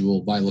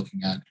individual by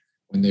looking at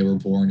when they were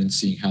born and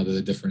seeing how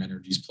the different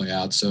energies play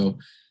out. So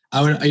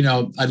I would,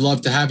 I'd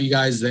love to have you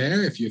guys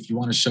there. If you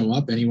want to show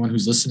up, anyone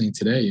who's listening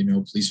today,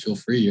 please feel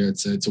free.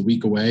 It's a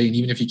week away. And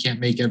even if you can't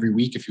make every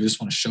week, if you just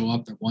want to show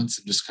up at once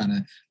and just kind of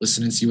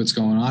listen and see what's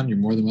going on, you're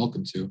more than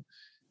welcome to.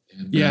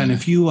 And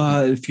if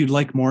you'd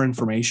like more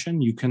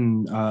information, you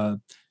can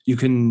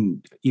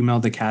email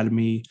the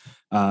Academy,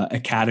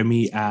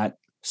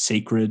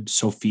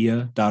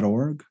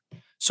 academy@sacredsophia.org.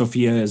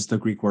 Sophia is the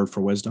Greek word for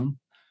wisdom.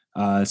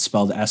 It's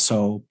spelled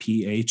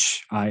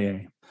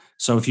SOPHIA.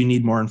 So if you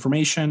need more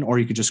information, or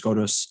you could just go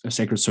to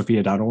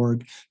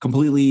sacredsophia.org,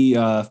 completely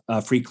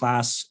free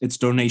class. It's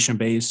donation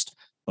based,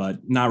 but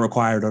not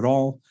required at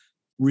all.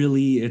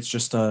 Really, it's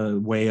just a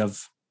way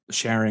of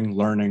sharing,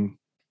 learning,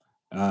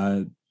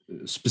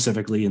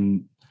 specifically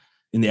in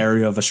the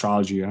area of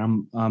astrology.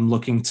 And I'm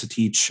looking to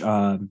teach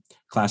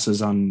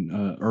classes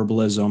on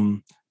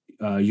herbalism,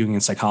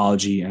 Jungian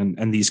psychology,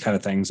 and these kind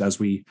of things as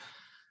we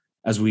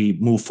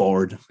move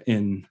forward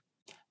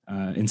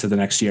into the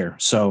next year.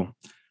 So,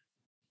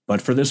 but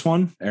for this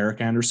one,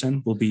 Eric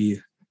Anderson will be,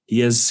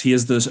 he is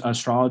the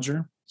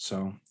astrologer.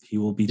 So he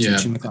will be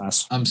teaching the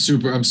class. I'm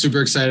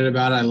super excited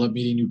about it. I love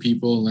meeting new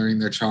people and learning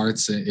their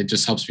charts. It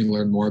just helps me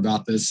learn more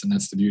about this. And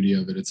that's the beauty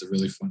of it. It's a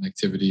really fun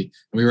activity. And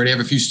we already have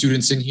a few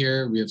students in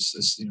here. We have,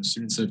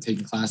 students that have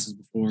taken classes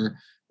before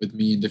with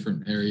me in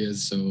different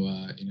areas. So,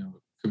 it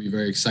could be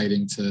very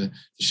exciting to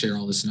share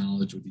all this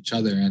knowledge with each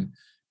other. And,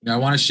 I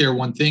want to share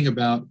one thing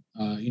about,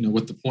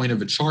 what the point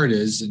of a chart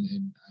is, and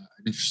an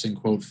interesting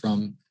quote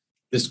from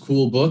this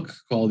cool book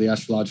called The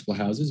Astrological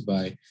Houses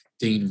by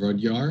Dane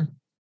Rudhyar.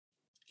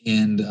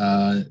 And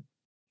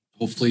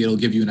hopefully it'll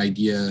give you an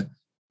idea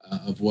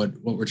of what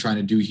we're trying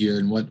to do here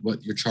and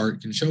what your chart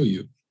can show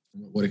you,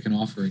 and what it can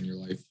offer in your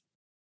life.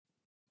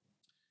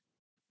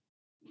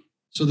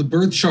 So the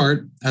birth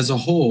chart as a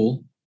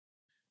whole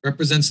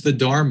represents the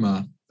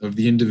dharma of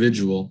the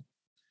individual,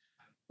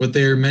 what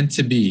they are meant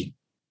to be,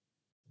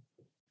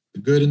 the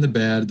good and the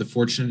bad, the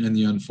fortunate and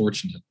the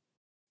unfortunate.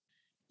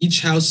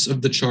 Each house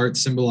of the chart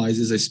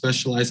symbolizes a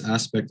specialized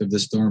aspect of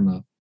this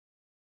dharma.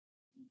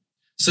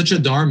 Such a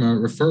dharma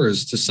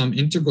refers to some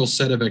integral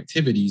set of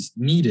activities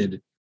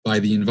needed by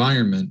the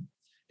environment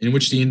in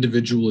which the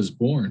individual is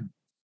born.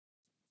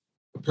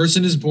 A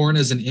person is born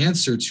as an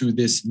answer to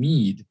this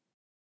need.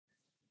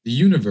 The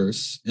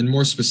universe, and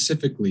more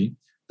specifically,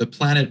 the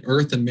planet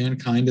Earth and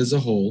mankind as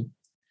a whole,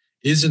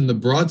 is in the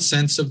broad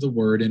sense of the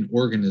word an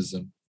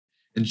organism.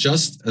 And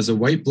just as a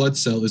white blood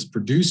cell is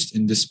produced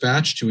and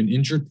dispatched to an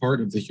injured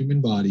part of the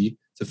human body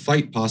to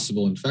fight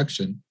possible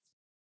infection,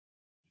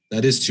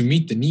 that is to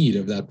meet the need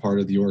of that part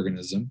of the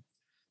organism,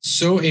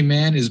 so a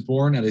man is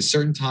born at a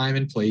certain time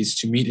and place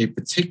to meet a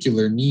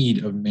particular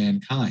need of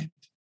mankind.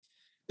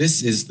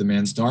 This is the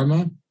man's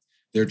dharma,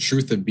 their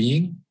truth of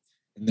being,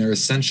 and their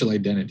essential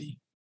identity.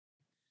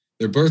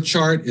 Their birth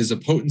chart is a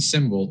potent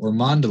symbol or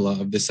mandala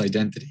of this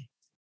identity.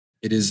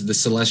 It is the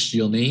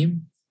celestial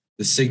name,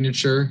 the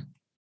signature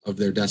of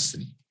their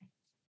destiny.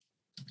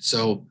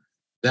 So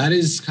that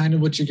is kind of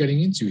what you're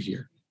getting into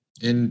here.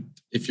 And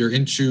if you're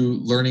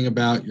into learning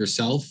about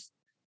yourself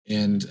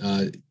and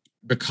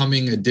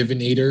becoming a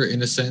divinator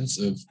in a sense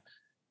of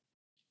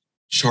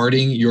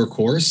charting your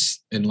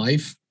course in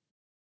life,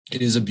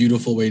 it is a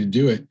beautiful way to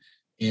do it.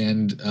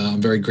 And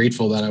I'm very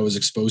grateful that I was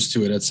exposed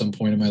to it at some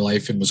point in my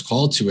life and was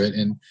called to it.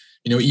 And,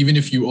 even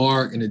if you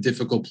are in a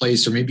difficult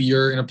place, or maybe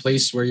you're in a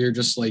place where you're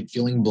just like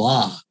feeling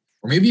blah,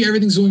 or maybe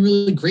everything's going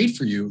really great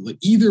for you.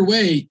 Either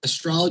way,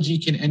 astrology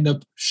can end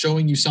up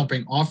showing you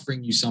something,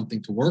 offering you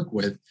something to work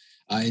with,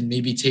 and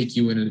maybe take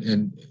you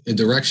in a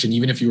direction,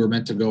 even if you were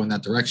meant to go in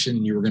that direction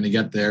and you were going to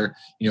get there,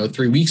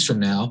 3 weeks from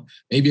now.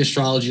 Maybe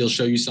astrology will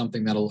show you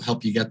something that'll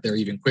help you get there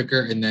even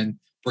quicker and then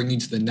bring you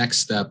to the next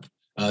step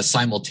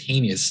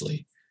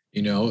simultaneously.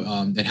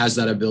 It has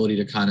that ability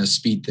to kind of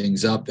speed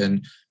things up.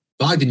 And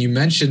Bogdan, you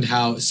mentioned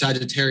how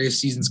Sagittarius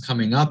season's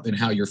coming up and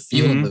how you're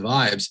feeling the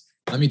vibes.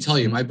 Let me tell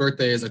you, my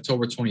birthday is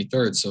October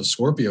 23rd. So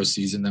Scorpio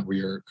season that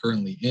we are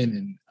currently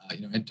in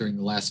and, entering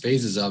the last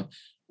phases of.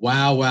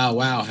 Wow.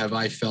 Have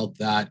I felt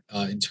that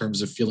in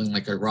terms of feeling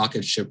like a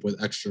rocket ship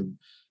with extra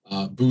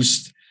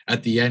boost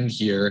at the end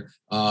here.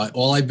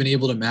 All I've been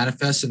able to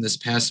manifest in this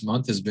past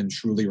month has been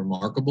truly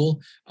remarkable.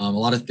 A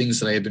lot of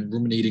things that I have been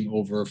ruminating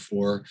over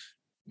for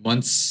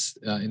months,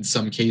 in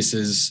some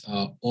cases,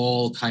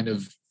 all kind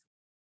of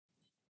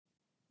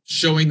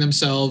showing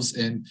themselves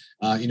and,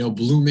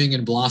 blooming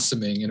and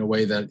blossoming in a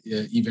way that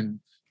even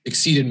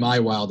exceeded my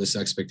wildest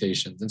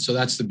expectations. And so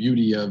that's the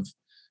beauty of,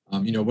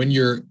 when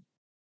you're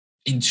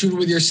in tune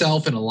with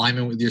yourself and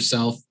alignment with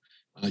yourself,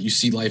 you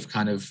see life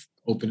kind of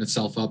open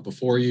itself up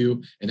before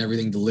you and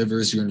everything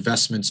delivers. Your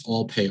investments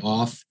all pay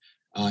off.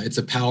 It's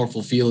a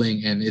powerful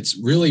feeling, and it's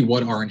really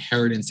what our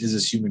inheritance is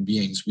as human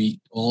beings.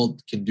 We all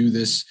can do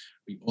this.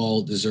 We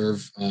all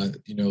deserve,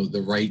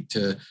 the right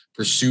to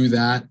pursue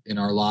that in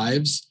our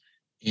lives.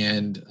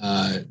 And,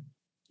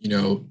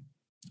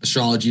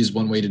 astrology is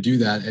one way to do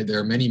that. And there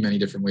are many, many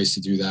different ways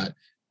to do that.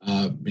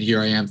 But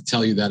here I am to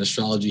tell you that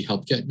astrology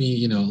helped get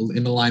me,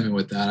 in alignment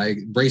with that. I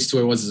embraced who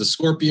I was as a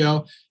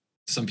Scorpio.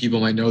 Some people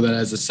might know that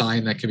as a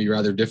sign that can be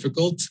rather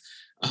difficult.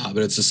 but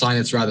it's a sign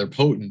that's rather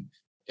potent.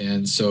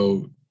 And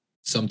so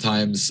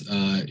sometimes,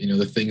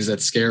 the things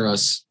that scare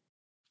us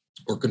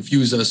or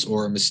confuse us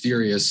or are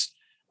mysterious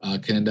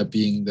can end up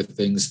being the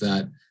things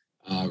that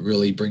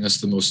really bring us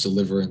the most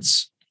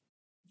deliverance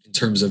in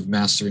terms of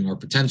mastering our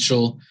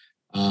potential.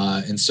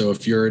 And so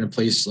if you're in a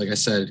place, like I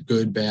said,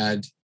 good,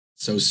 bad,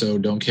 so,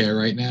 don't care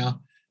right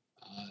now,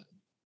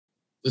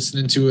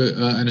 listening to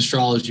an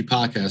astrology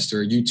podcast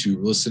or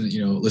YouTube,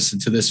 listen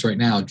to this right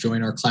now.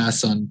 Join our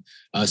class on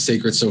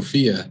Sacred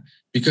Sophia,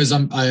 because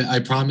I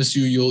promise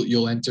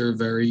you'll enter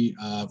very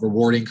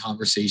rewarding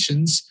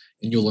conversations,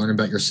 and you'll learn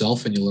about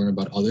yourself and you'll learn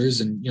about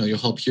others, and you'll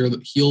help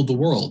heal the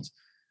world.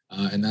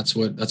 And that's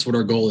what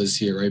our goal is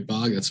here, right,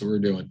 Bog? That's what we're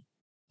doing.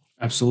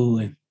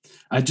 Absolutely.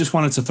 I just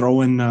wanted to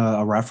throw in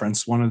a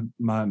reference, one of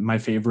my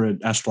favorite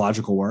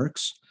astrological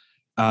works.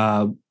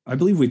 I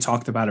believe we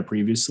talked about it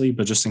previously,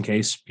 but just in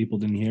case people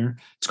didn't hear,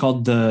 it's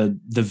called the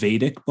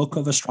Vedic Book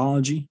of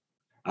Astrology.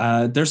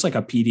 There's like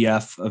a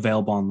PDF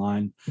available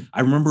online.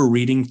 I remember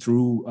reading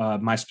through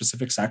my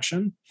specific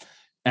section,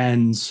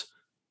 and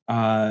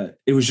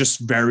it was just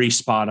very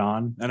spot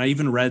on. And I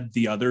even read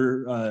the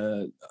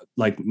other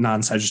like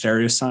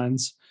non-Sagittarius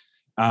signs.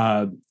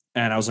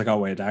 And I was like, oh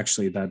wait,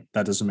 actually that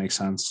doesn't make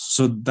sense.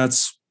 So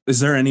is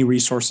there any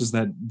resources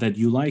that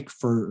you like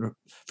for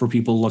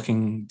people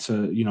looking to,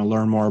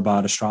 learn more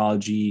about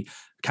astrology,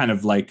 kind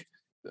of like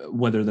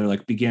whether they're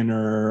like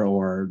beginner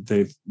or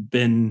they've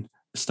been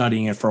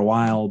studying it for a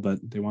while, but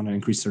they want to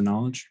increase their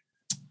knowledge?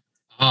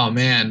 Oh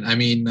man. I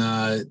mean,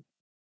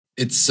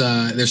 it's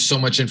there's so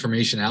much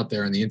information out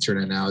there on the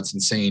internet now. It's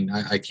insane.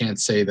 I can't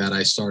say that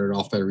I started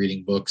off by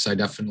reading books. I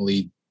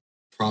definitely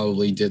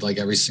probably did like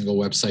every single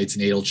website's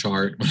natal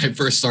chart when I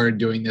first started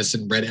doing this,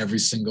 and read every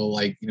single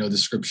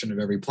description of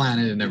every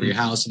planet and every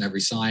house and every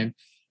sign.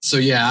 So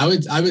yeah,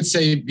 I would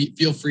say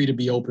feel free to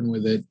be open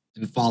with it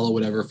and follow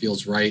whatever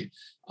feels right.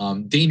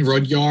 Dane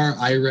Rudhyar,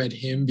 I read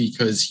him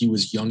because he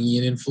was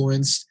Jungian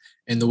influenced,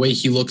 and the way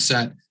he looks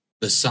at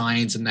the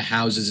signs and the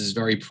houses is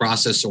very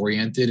process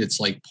oriented. It's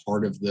like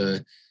part of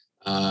the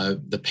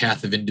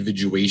path of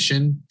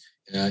individuation,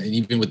 and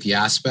even with the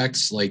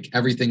aspects, like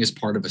everything is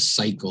part of a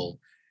cycle.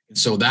 And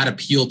so that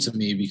appealed to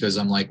me because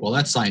I'm like, well,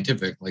 that's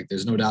scientific. Like,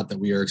 there's no doubt that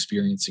we are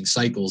experiencing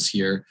cycles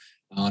here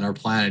on our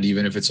planet,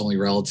 even if it's only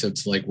relative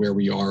to like where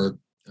we are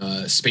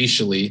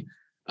spatially,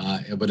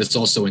 but it's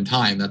also in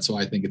time. That's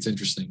why I think it's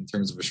interesting in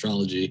terms of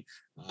astrology,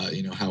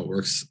 how it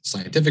works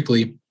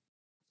scientifically.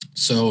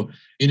 So,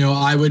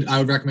 I would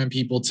recommend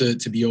people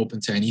to be open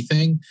to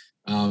anything.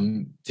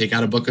 Take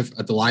out a book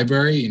at the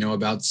library,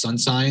 about sun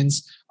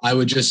signs. I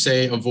would just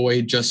say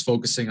avoid just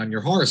focusing on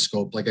your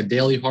horoscope. Like a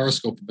daily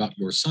horoscope about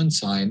your sun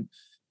sign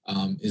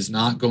is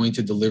not going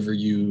to deliver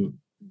you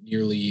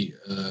nearly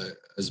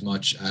as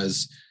much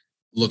as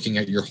looking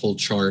at your whole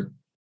chart,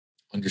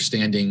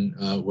 understanding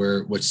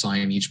what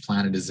sign each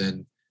planet is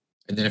in.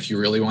 And then if you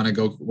really want to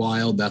go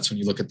wild, that's when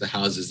you look at the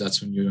houses.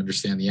 That's when you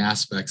understand the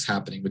aspects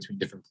happening between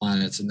different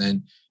planets. And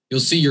then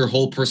you'll see your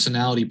whole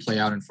personality play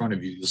out in front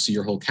of you. You'll see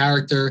your whole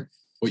character,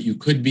 what you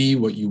could be,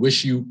 what you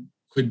wish you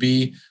could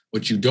be,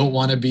 what you don't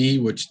want to be,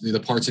 which the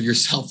parts of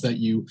yourself that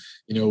you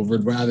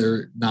would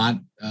rather not,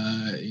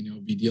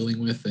 be dealing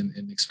with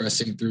and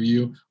expressing through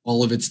you.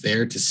 All of it's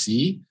there to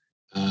see.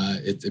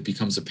 It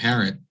becomes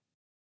apparent.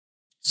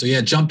 So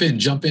yeah, jump in,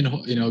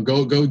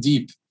 go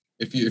deep.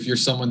 If you're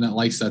someone that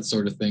likes that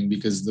sort of thing,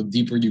 because the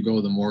deeper you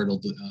go, the more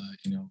it'll,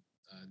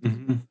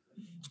 mm-hmm.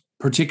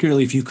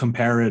 Particularly if you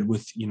compare it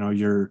with,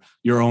 your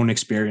own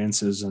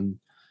experiences and,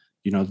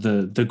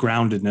 the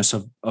groundedness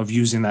of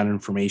using that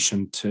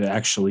information to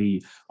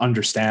actually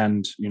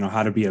understand,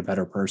 how to be a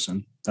better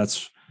person.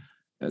 That's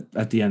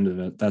at the end of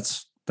it.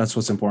 That's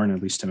what's important,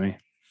 at least to me.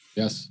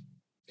 Yes.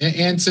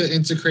 And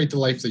to create the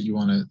life that you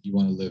want to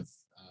live,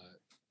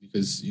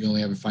 because you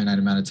only have a finite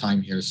amount of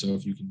time here. So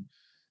if you can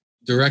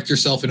direct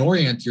yourself and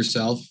orient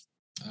yourself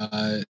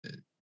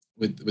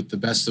with the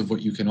best of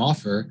what you can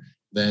offer,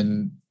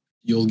 then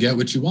you'll get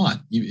what you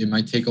want. It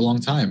might take a long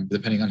time,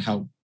 depending on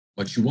how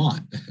much you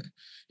want.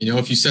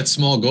 If you set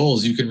small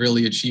goals, you can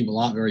really achieve a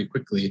lot very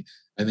quickly.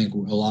 I think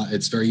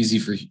it's very easy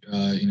for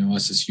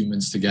us as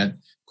humans to get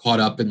caught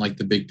up in like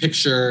the big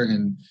picture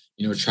and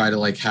try to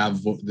like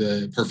have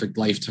the perfect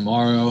life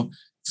tomorrow.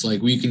 It's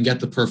like we can get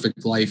the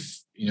perfect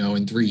life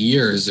in 3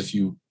 years if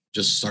you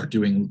just start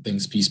doing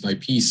things piece by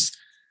piece.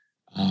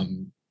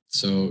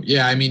 So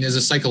yeah, I mean, as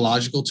a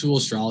psychological tool,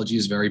 astrology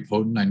is very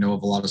potent. I know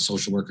of a lot of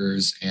social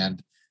workers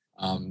and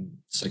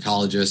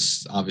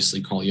psychologists.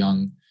 Obviously, Carl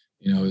Jung,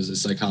 is a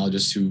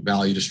psychologist who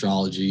valued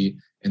astrology,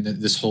 and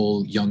this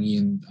whole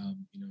Jungian,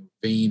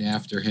 vein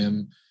after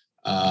him.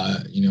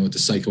 With the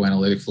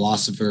psychoanalytic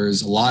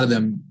philosophers, a lot of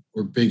them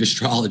were big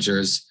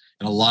astrologers,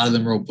 and a lot of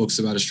them wrote books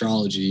about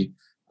astrology.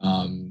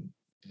 And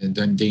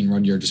then Dane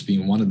Rudhyar just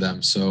being one of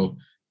them. So,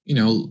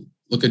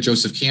 look at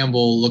Joseph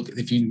Campbell. Look,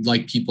 if you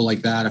like people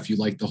like that, if you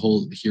like the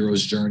whole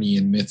hero's journey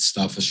and myth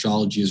stuff,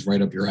 astrology is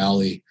right up your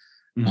alley.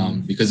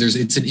 Because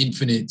it's an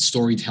infinite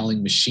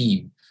storytelling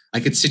machine. I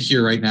could sit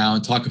here right now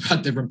and talk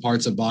about different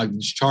parts of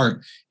Bogdan's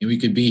chart, and we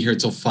could be here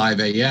till 5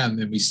 a.m.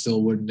 and we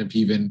still wouldn't have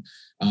even,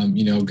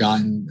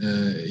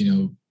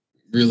 gotten,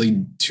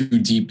 really too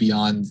deep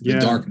beyond the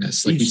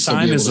darkness. Like each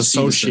sign is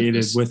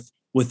associated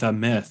with a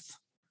myth.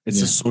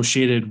 It's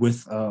associated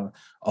with a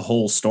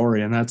whole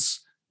story, and that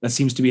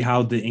seems to be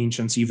how the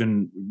ancients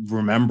even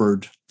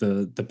remembered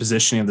the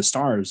positioning of the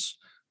stars.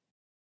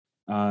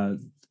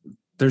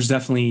 There's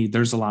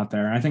a lot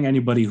there. I think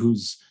anybody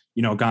who's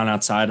gone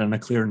outside on a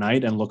clear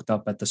night and looked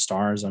up at the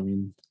stars, I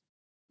mean,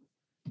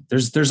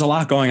 there's a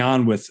lot going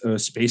on with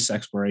space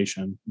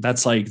exploration.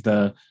 That's like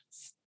the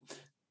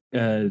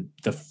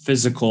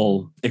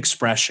physical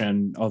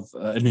expression of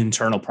an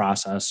internal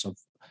process of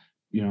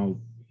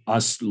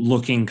us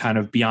looking kind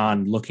of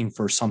beyond, looking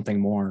for something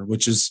more,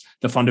 which is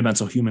the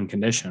fundamental human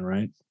condition,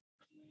 right?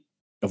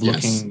 Of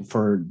looking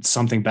for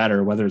something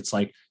better, whether it's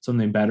like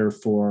something better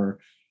for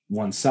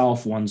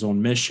oneself, one's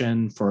own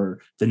mission, for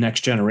the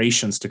next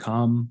generations to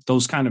come.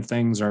 Those kind of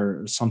things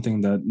are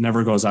something that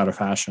never goes out of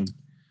fashion.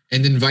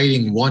 And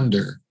inviting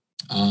wonder.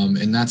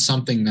 And that's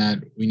something that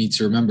we need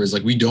to remember is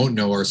like, we don't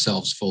know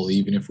ourselves fully,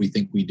 even if we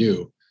think we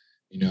do,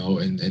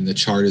 and the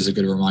chart is a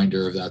good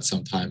reminder of that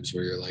sometimes,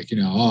 where you're like,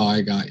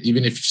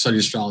 even if you study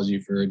astrology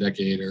for a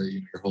decade or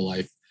your whole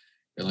life,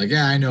 you're like,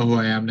 yeah, I know who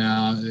I am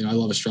now. I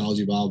love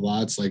astrology, blah,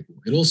 blah. It's like,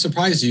 it'll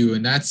surprise you.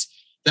 And that's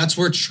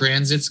where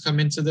transits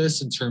come into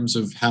this, in terms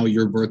of how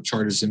your birth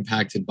chart is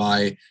impacted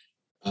by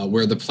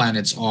where the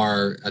planets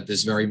are at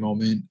this very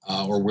moment,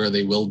 or where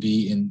they will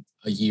be in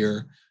a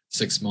year,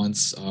 6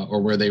 months,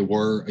 or where they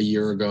were a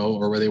year ago,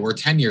 or where they were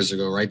 10 years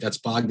ago, right? That's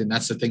Bogdan.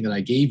 That's the thing that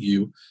I gave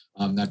you,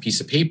 that piece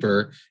of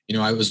paper.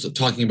 I was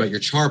talking about your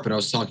chart, but I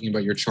was talking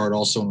about your chart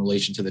also in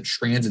relation to the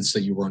transits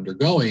that you were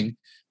undergoing,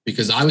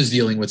 because I was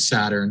dealing with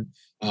Saturn,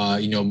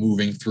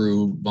 moving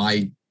through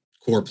my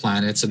core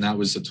planets. And that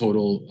was a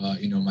total,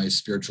 my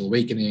spiritual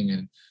awakening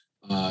and,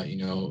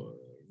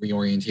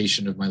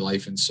 reorientation of my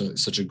life in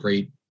such a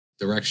great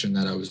direction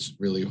that I was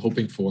really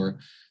hoping for.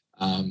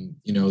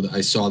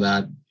 I saw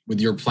that with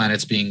your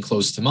planets being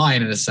close to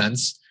mine, in a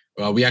sense.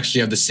 We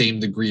actually have the same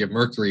degree of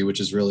Mercury, which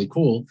is really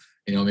cool.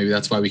 Maybe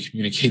that's why we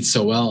communicate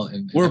so well.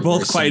 And we're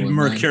both quite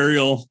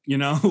mercurial,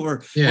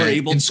 we're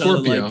able to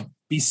Scorpio.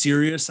 Be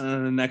serious, and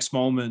then the next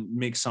moment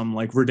make some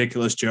like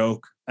ridiculous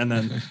joke, and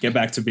then get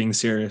back to being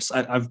serious.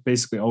 I've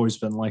basically always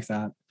been like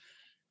that.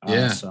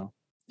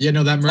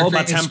 That Mercury, all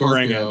about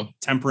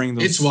tempering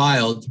those. It's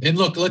wild. And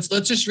look, let's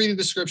just read the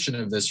description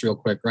of this real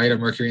quick, right? Of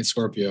Mercury and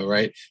Scorpio,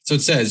 right? So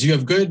it says, you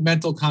have good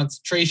mental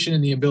concentration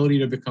and the ability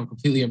to become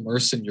completely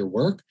immersed in your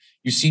work.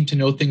 You seem to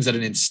know things at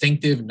an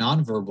instinctive,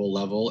 nonverbal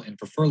level and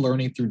prefer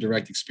learning through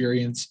direct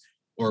experience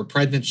or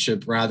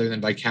apprenticeship rather than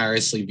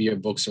vicariously via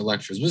books or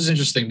lectures. Which is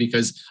interesting,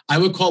 because I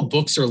would call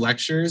books or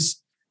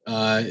lectures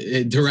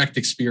direct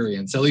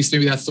experience. At least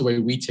maybe that's the way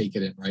we take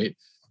it in, right?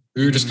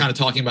 We were just kind of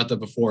talking about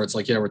that before. It's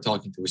like, we're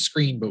talking through a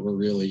screen, but we're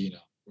really,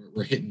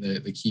 we're hitting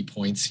the key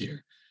points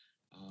here.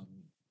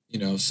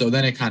 So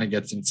then it kind of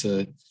gets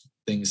into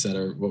things that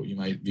are what you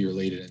might be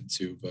related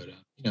into. But,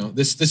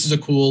 this is a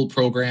cool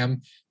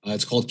program.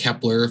 It's called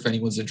Kepler, if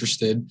anyone's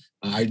interested.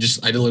 I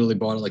literally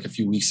bought it like a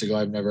few weeks ago.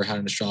 I've never had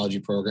an astrology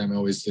program. I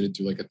always did it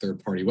through like a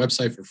third-party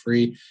website for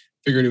free.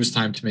 Figured it was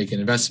time to make an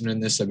investment in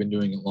this. I've been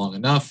doing it long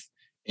enough.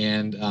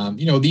 And,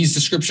 these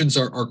descriptions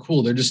are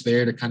cool. They're just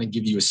there to kind of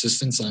give you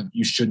assistance.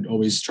 You should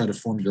always try to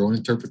form your own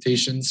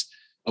interpretations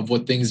of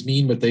what things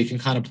mean, but they can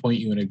kind of point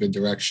you in a good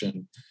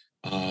direction,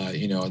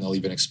 and they'll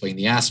even explain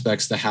the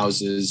aspects, the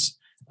houses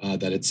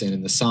that it's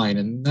in the sign.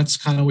 And that's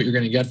kind of what you're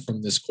going to get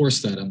from this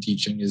course that I'm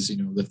teaching is,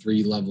 the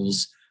 3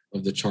 levels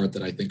of the chart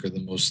that I think are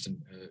the most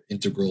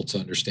integral to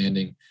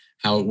understanding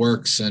how it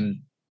works.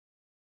 And,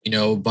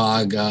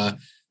 Bog, I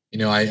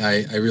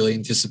really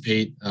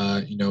anticipate,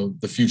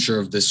 the future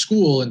of this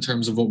school in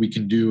terms of what we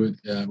can do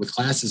with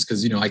classes.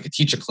 Cause, I could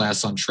teach a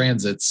class on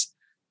transits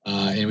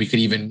and we could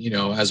even,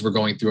 as we're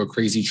going through a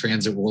crazy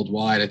transit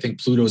worldwide, I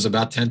think Pluto's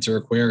about to enter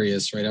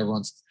Aquarius, right?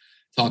 Everyone's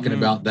talking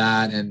about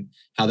that and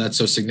how that's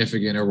so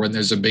significant, or when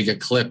there's a big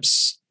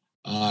eclipse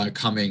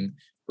coming,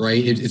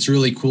 right? It's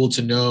really cool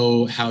to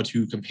know how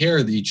to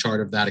compare the chart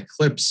of that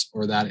eclipse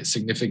or that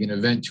significant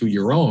event to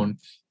your own,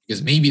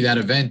 because maybe that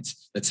event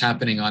that's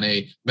happening on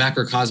a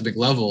macrocosmic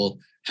level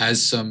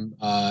has some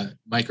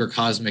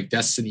microcosmic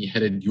destiny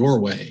headed your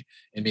way.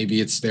 And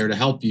maybe it's there to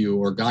help you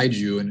or guide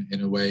you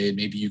in a way. And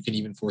maybe you can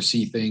even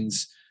foresee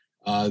things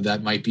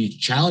that might be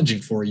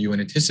challenging for you and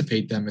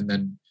anticipate them, and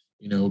then,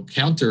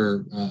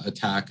 counter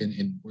attack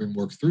and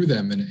work through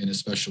them in a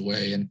special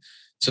way. And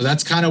so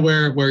that's kind of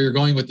where you're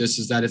going with this,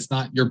 is that it's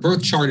not, your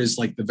birth chart is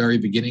like the very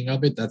beginning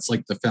of it. That's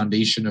like the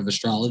foundation of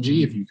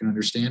astrology, if you can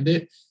understand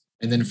it.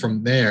 And then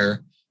from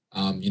there,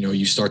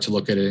 you start to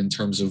look at it in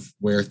terms of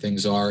where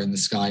things are in the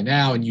sky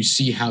now, and you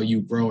see how you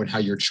grow and how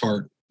your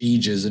chart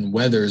ages and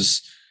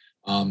weathers,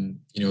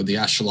 the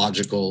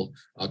astrological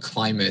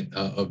climate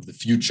of the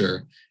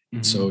future.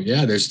 Mm-hmm. So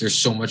there's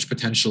so much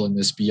potential in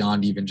this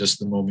beyond even just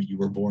the moment you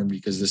were born,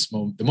 because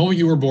the moment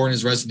you were born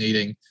is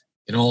resonating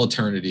in all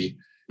eternity,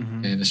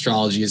 and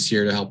astrology is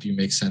here to help you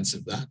make sense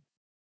of that.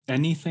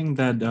 anything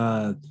that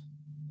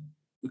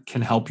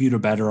can help you to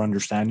better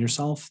understand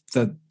yourself,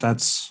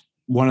 that's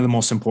one of the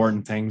most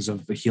important things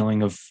of the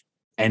healing of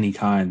any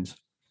kind,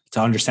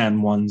 to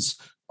understand one's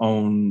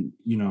own,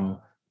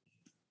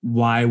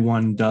 why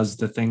one does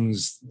the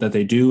things that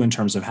they do in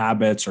terms of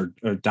habits or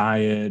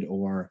diet,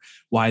 or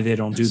why they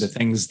don't do the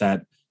things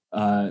that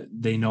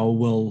they know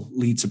will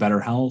lead to better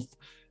health.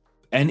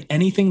 And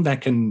anything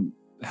that can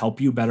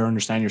help you better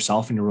understand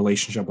yourself and your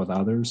relationship with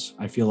others,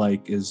 I feel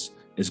like is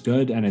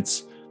good. And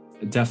it's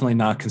definitely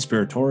not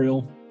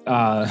conspiratorial.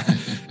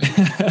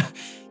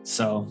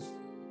 So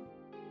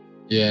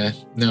yeah,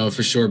 no,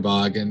 for sure,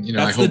 Bog. And that's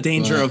I hope the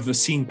danger of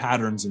seeing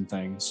patterns in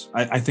things.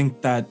 I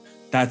think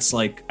that's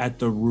like at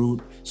the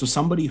root. So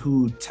somebody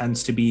who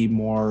tends to be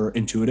more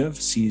intuitive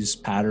sees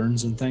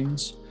patterns in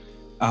things,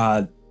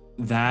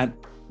 that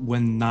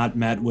when not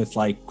met with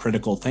like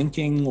critical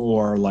thinking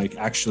or like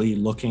actually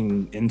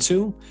looking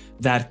into,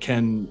 that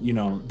can,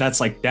 that's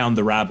like down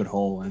the rabbit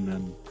hole. And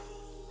then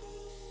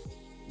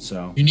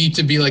so you need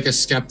to be like a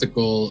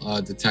skeptical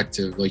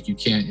detective. Like you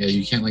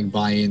can't like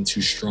buy in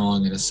too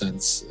strong in a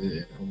sense,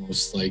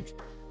 almost like,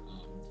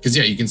 because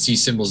you can see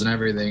symbols and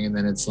everything, and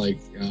then it's like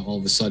all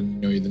of a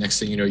sudden, the next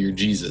thing you know, you're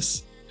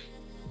Jesus.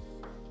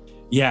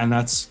 Yeah, and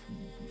that's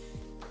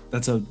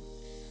a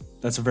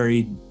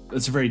very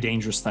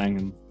dangerous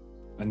thing,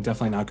 and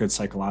definitely not good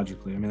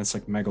psychologically. I mean, it's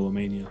like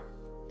megalomania.